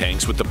energy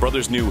tanks with the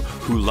brothers' new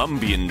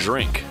Hulumbian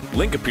drink.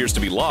 Link appears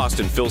to be lost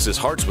and fills his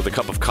hearts with a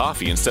cup of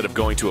coffee instead of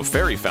going to a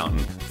fairy fountain.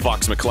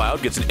 Fox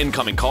McCloud gets an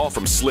incoming call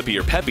from Slippy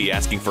or Peppy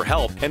asking for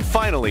help, and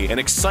finally, an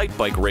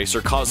Excitebike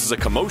racer causes a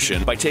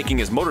commotion by taking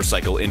his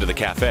motorcycle into the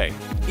cafe.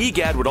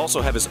 Egad would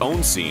also have his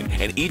own scene,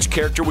 and each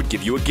character would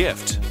give you a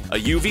gift. A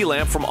UV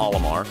lamp from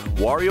Olimar,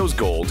 Wario's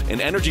Gold,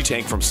 an energy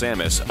tank from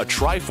Samus, a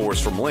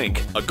Triforce from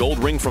Link, a gold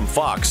ring from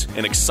Fox,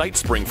 an Excite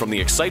Spring from the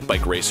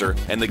Excitebike racer,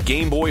 and the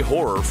Game Boy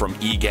Horror from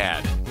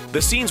Egad.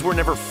 The scenes were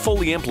never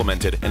fully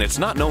implemented, and it's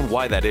not known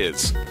why that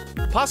is.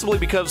 Possibly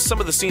because some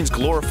of the scenes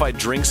glorified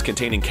drinks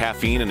containing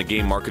caffeine in a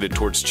game marketed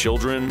towards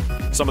children.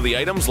 Some of the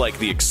items like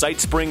the Excite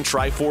Spring,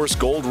 Triforce,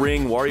 Gold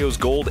Ring, Wario's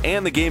Gold,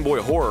 and the Game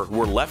Boy Horror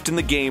were left in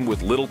the game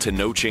with little to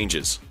no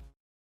changes.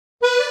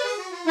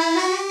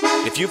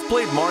 If you've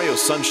played Mario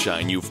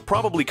Sunshine, you've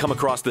probably come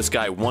across this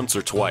guy once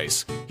or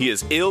twice. He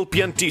is Il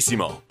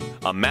Piantissimo,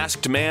 a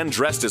masked man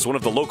dressed as one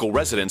of the local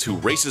residents who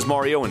races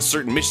Mario in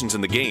certain missions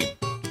in the game.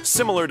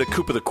 Similar to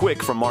Koopa the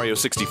Quick from Mario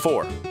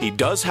 64. He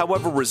does,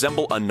 however,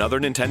 resemble another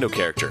Nintendo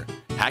character.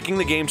 Hacking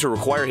the game to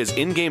require his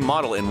in-game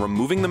model and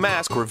removing the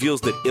mask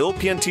reveals that Il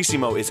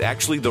Piantissimo is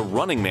actually the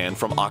Running Man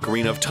from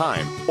Ocarina of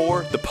Time,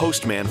 or the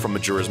Postman from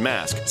Majora's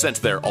Mask, since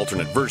they're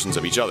alternate versions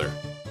of each other.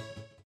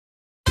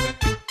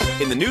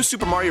 In the new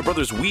Super Mario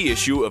Bros. Wii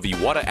issue of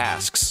Iwata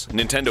Asks,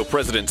 Nintendo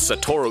President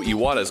Satoru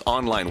Iwata's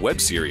online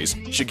web series,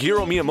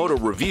 Shigeru Miyamoto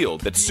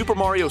revealed that Super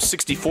Mario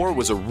 64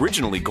 was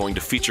originally going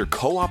to feature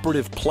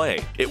cooperative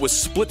play. It was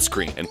split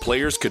screen, and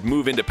players could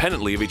move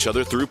independently of each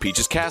other through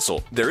Peach's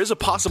castle. There is a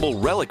possible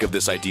relic of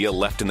this idea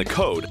left in the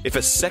code. If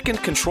a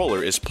second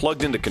controller is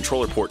plugged into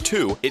controller port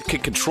 2, it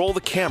can control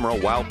the camera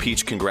while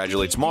Peach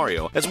congratulates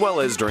Mario, as well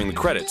as during the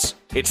credits.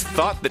 It's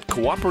thought that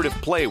cooperative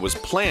play was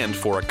planned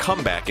for a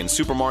comeback in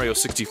Super Mario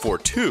 64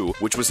 2,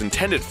 which was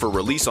intended for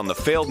release on the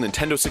failed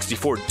Nintendo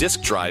 64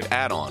 disk drive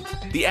add-on.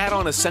 The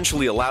add-on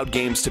essentially allowed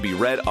games to be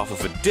read off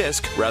of a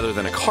disc rather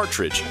than a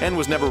cartridge, and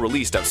was never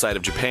released outside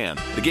of Japan.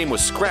 The game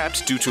was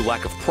scrapped due to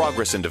lack of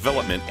progress in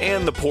development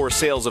and the poor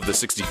sales of the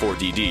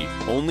 64DD.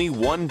 Only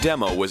one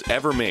demo was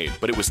ever made,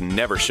 but it was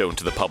never shown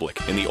to the public,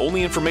 and the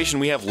only information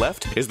we have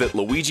left is that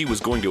Luigi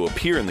was going to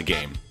appear in the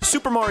game.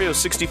 Super Mario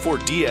 64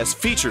 DS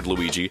featured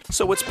Luigi,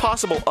 so it's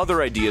possible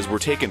other ideas were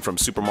taken from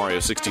Super Mario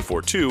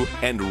 64 2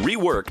 and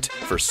reworked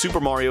for Super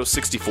Mario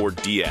 64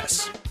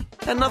 DS.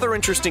 Another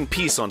interesting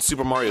piece on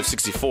Super Mario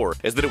 64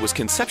 is that it was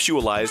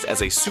conceptualized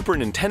as a Super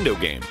Nintendo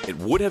game. It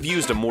would have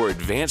used a more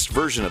advanced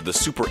version of the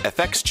Super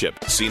FX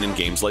chip, seen in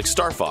games like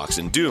Star Fox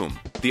and Doom.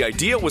 The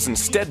idea was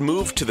instead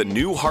moved to the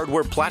new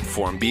hardware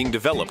platform being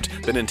developed,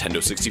 the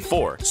Nintendo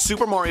 64.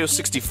 Super Mario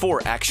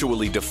 64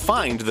 actually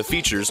defined the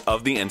features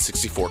of the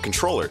N64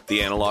 controller.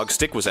 The analog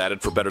stick was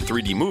added for better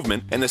 3D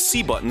movement, and the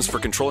C buttons for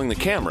controlling the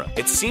camera.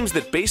 It seems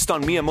that based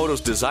on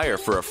Miyamoto's desire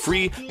for a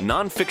free,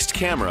 non-fixed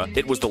camera,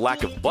 it was the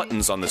lack of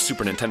buttons on the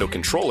Super Nintendo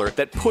controller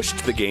that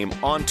pushed the game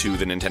onto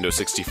the Nintendo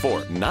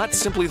 64, not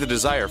simply the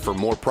desire for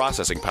more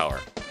processing power.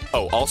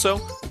 Oh, also,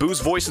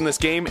 Boo's voice in this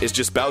game is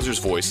just Bowser's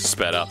voice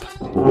sped up.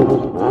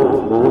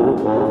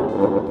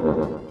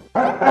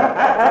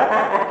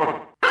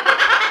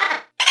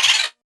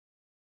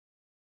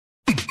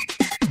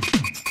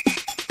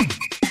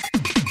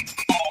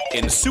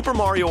 In Super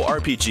Mario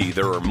RPG,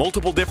 there are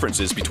multiple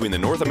differences between the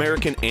North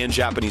American and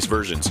Japanese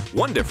versions.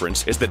 One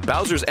difference is that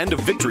Bowser's End of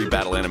Victory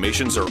battle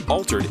animations are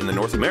altered in the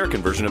North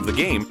American version of the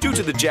game due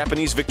to the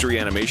Japanese victory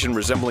animation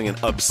resembling an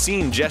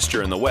obscene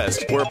gesture in the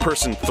West, where a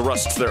person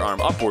thrusts their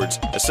arm upwards,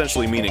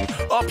 essentially meaning,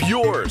 "Up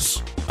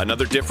yours!"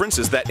 Another difference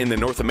is that in the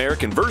North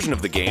American version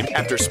of the game,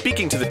 after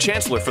speaking to the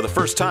Chancellor for the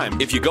first time,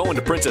 if you go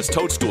into Princess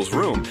Toadstool's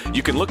room,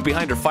 you can look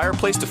behind her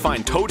fireplace to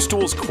find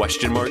Toadstool's ?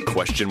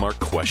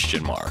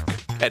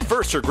 At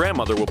first, her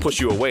grandmother will push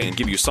you away and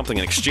give you something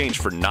in exchange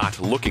for not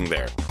looking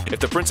there. If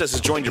the princess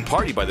has joined your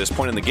party by this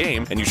point in the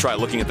game, and you try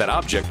looking at that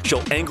object,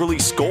 she'll angrily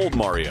scold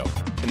Mario.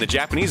 In the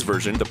Japanese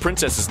version, the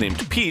princess is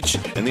named Peach,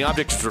 and the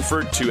object is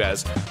referred to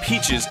as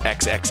Peach's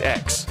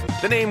XXX.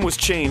 The name was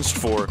changed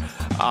for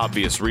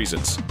obvious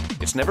reasons.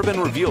 It's never been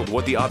revealed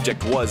what the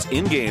object was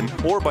in-game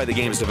or by the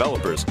game's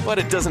developers, but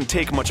it doesn't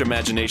take much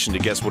imagination to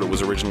guess what it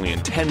was originally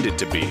intended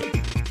to be.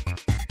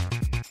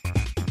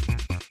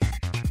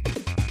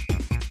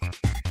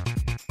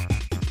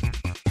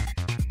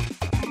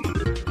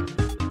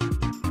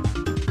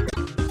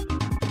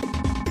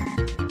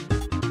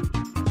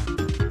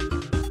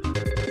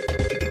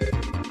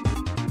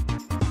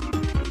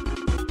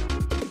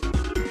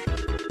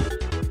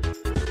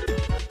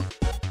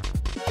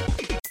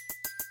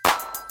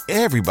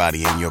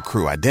 Everybody in your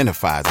crew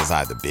identifies as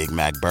either Big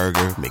Mac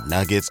Burger,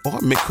 McNuggets, or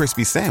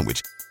McCrispy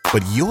Sandwich.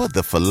 But you're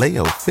the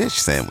Filet-O-Fish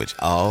Sandwich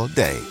all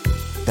day.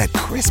 That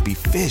crispy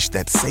fish,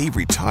 that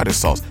savory tartar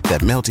sauce,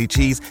 that melty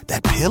cheese,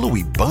 that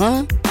pillowy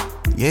bun.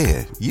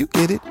 Yeah, you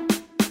get it.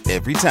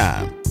 Every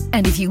time.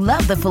 And if you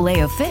love the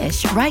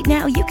Filet-O-Fish, right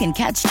now you can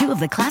catch two of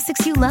the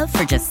classics you love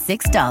for just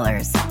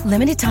 $6.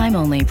 Limited time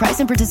only. Price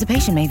and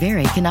participation may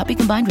vary. Cannot be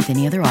combined with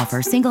any other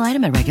offer. Single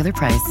item at regular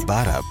price.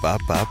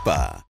 Ba-da-ba-ba-ba.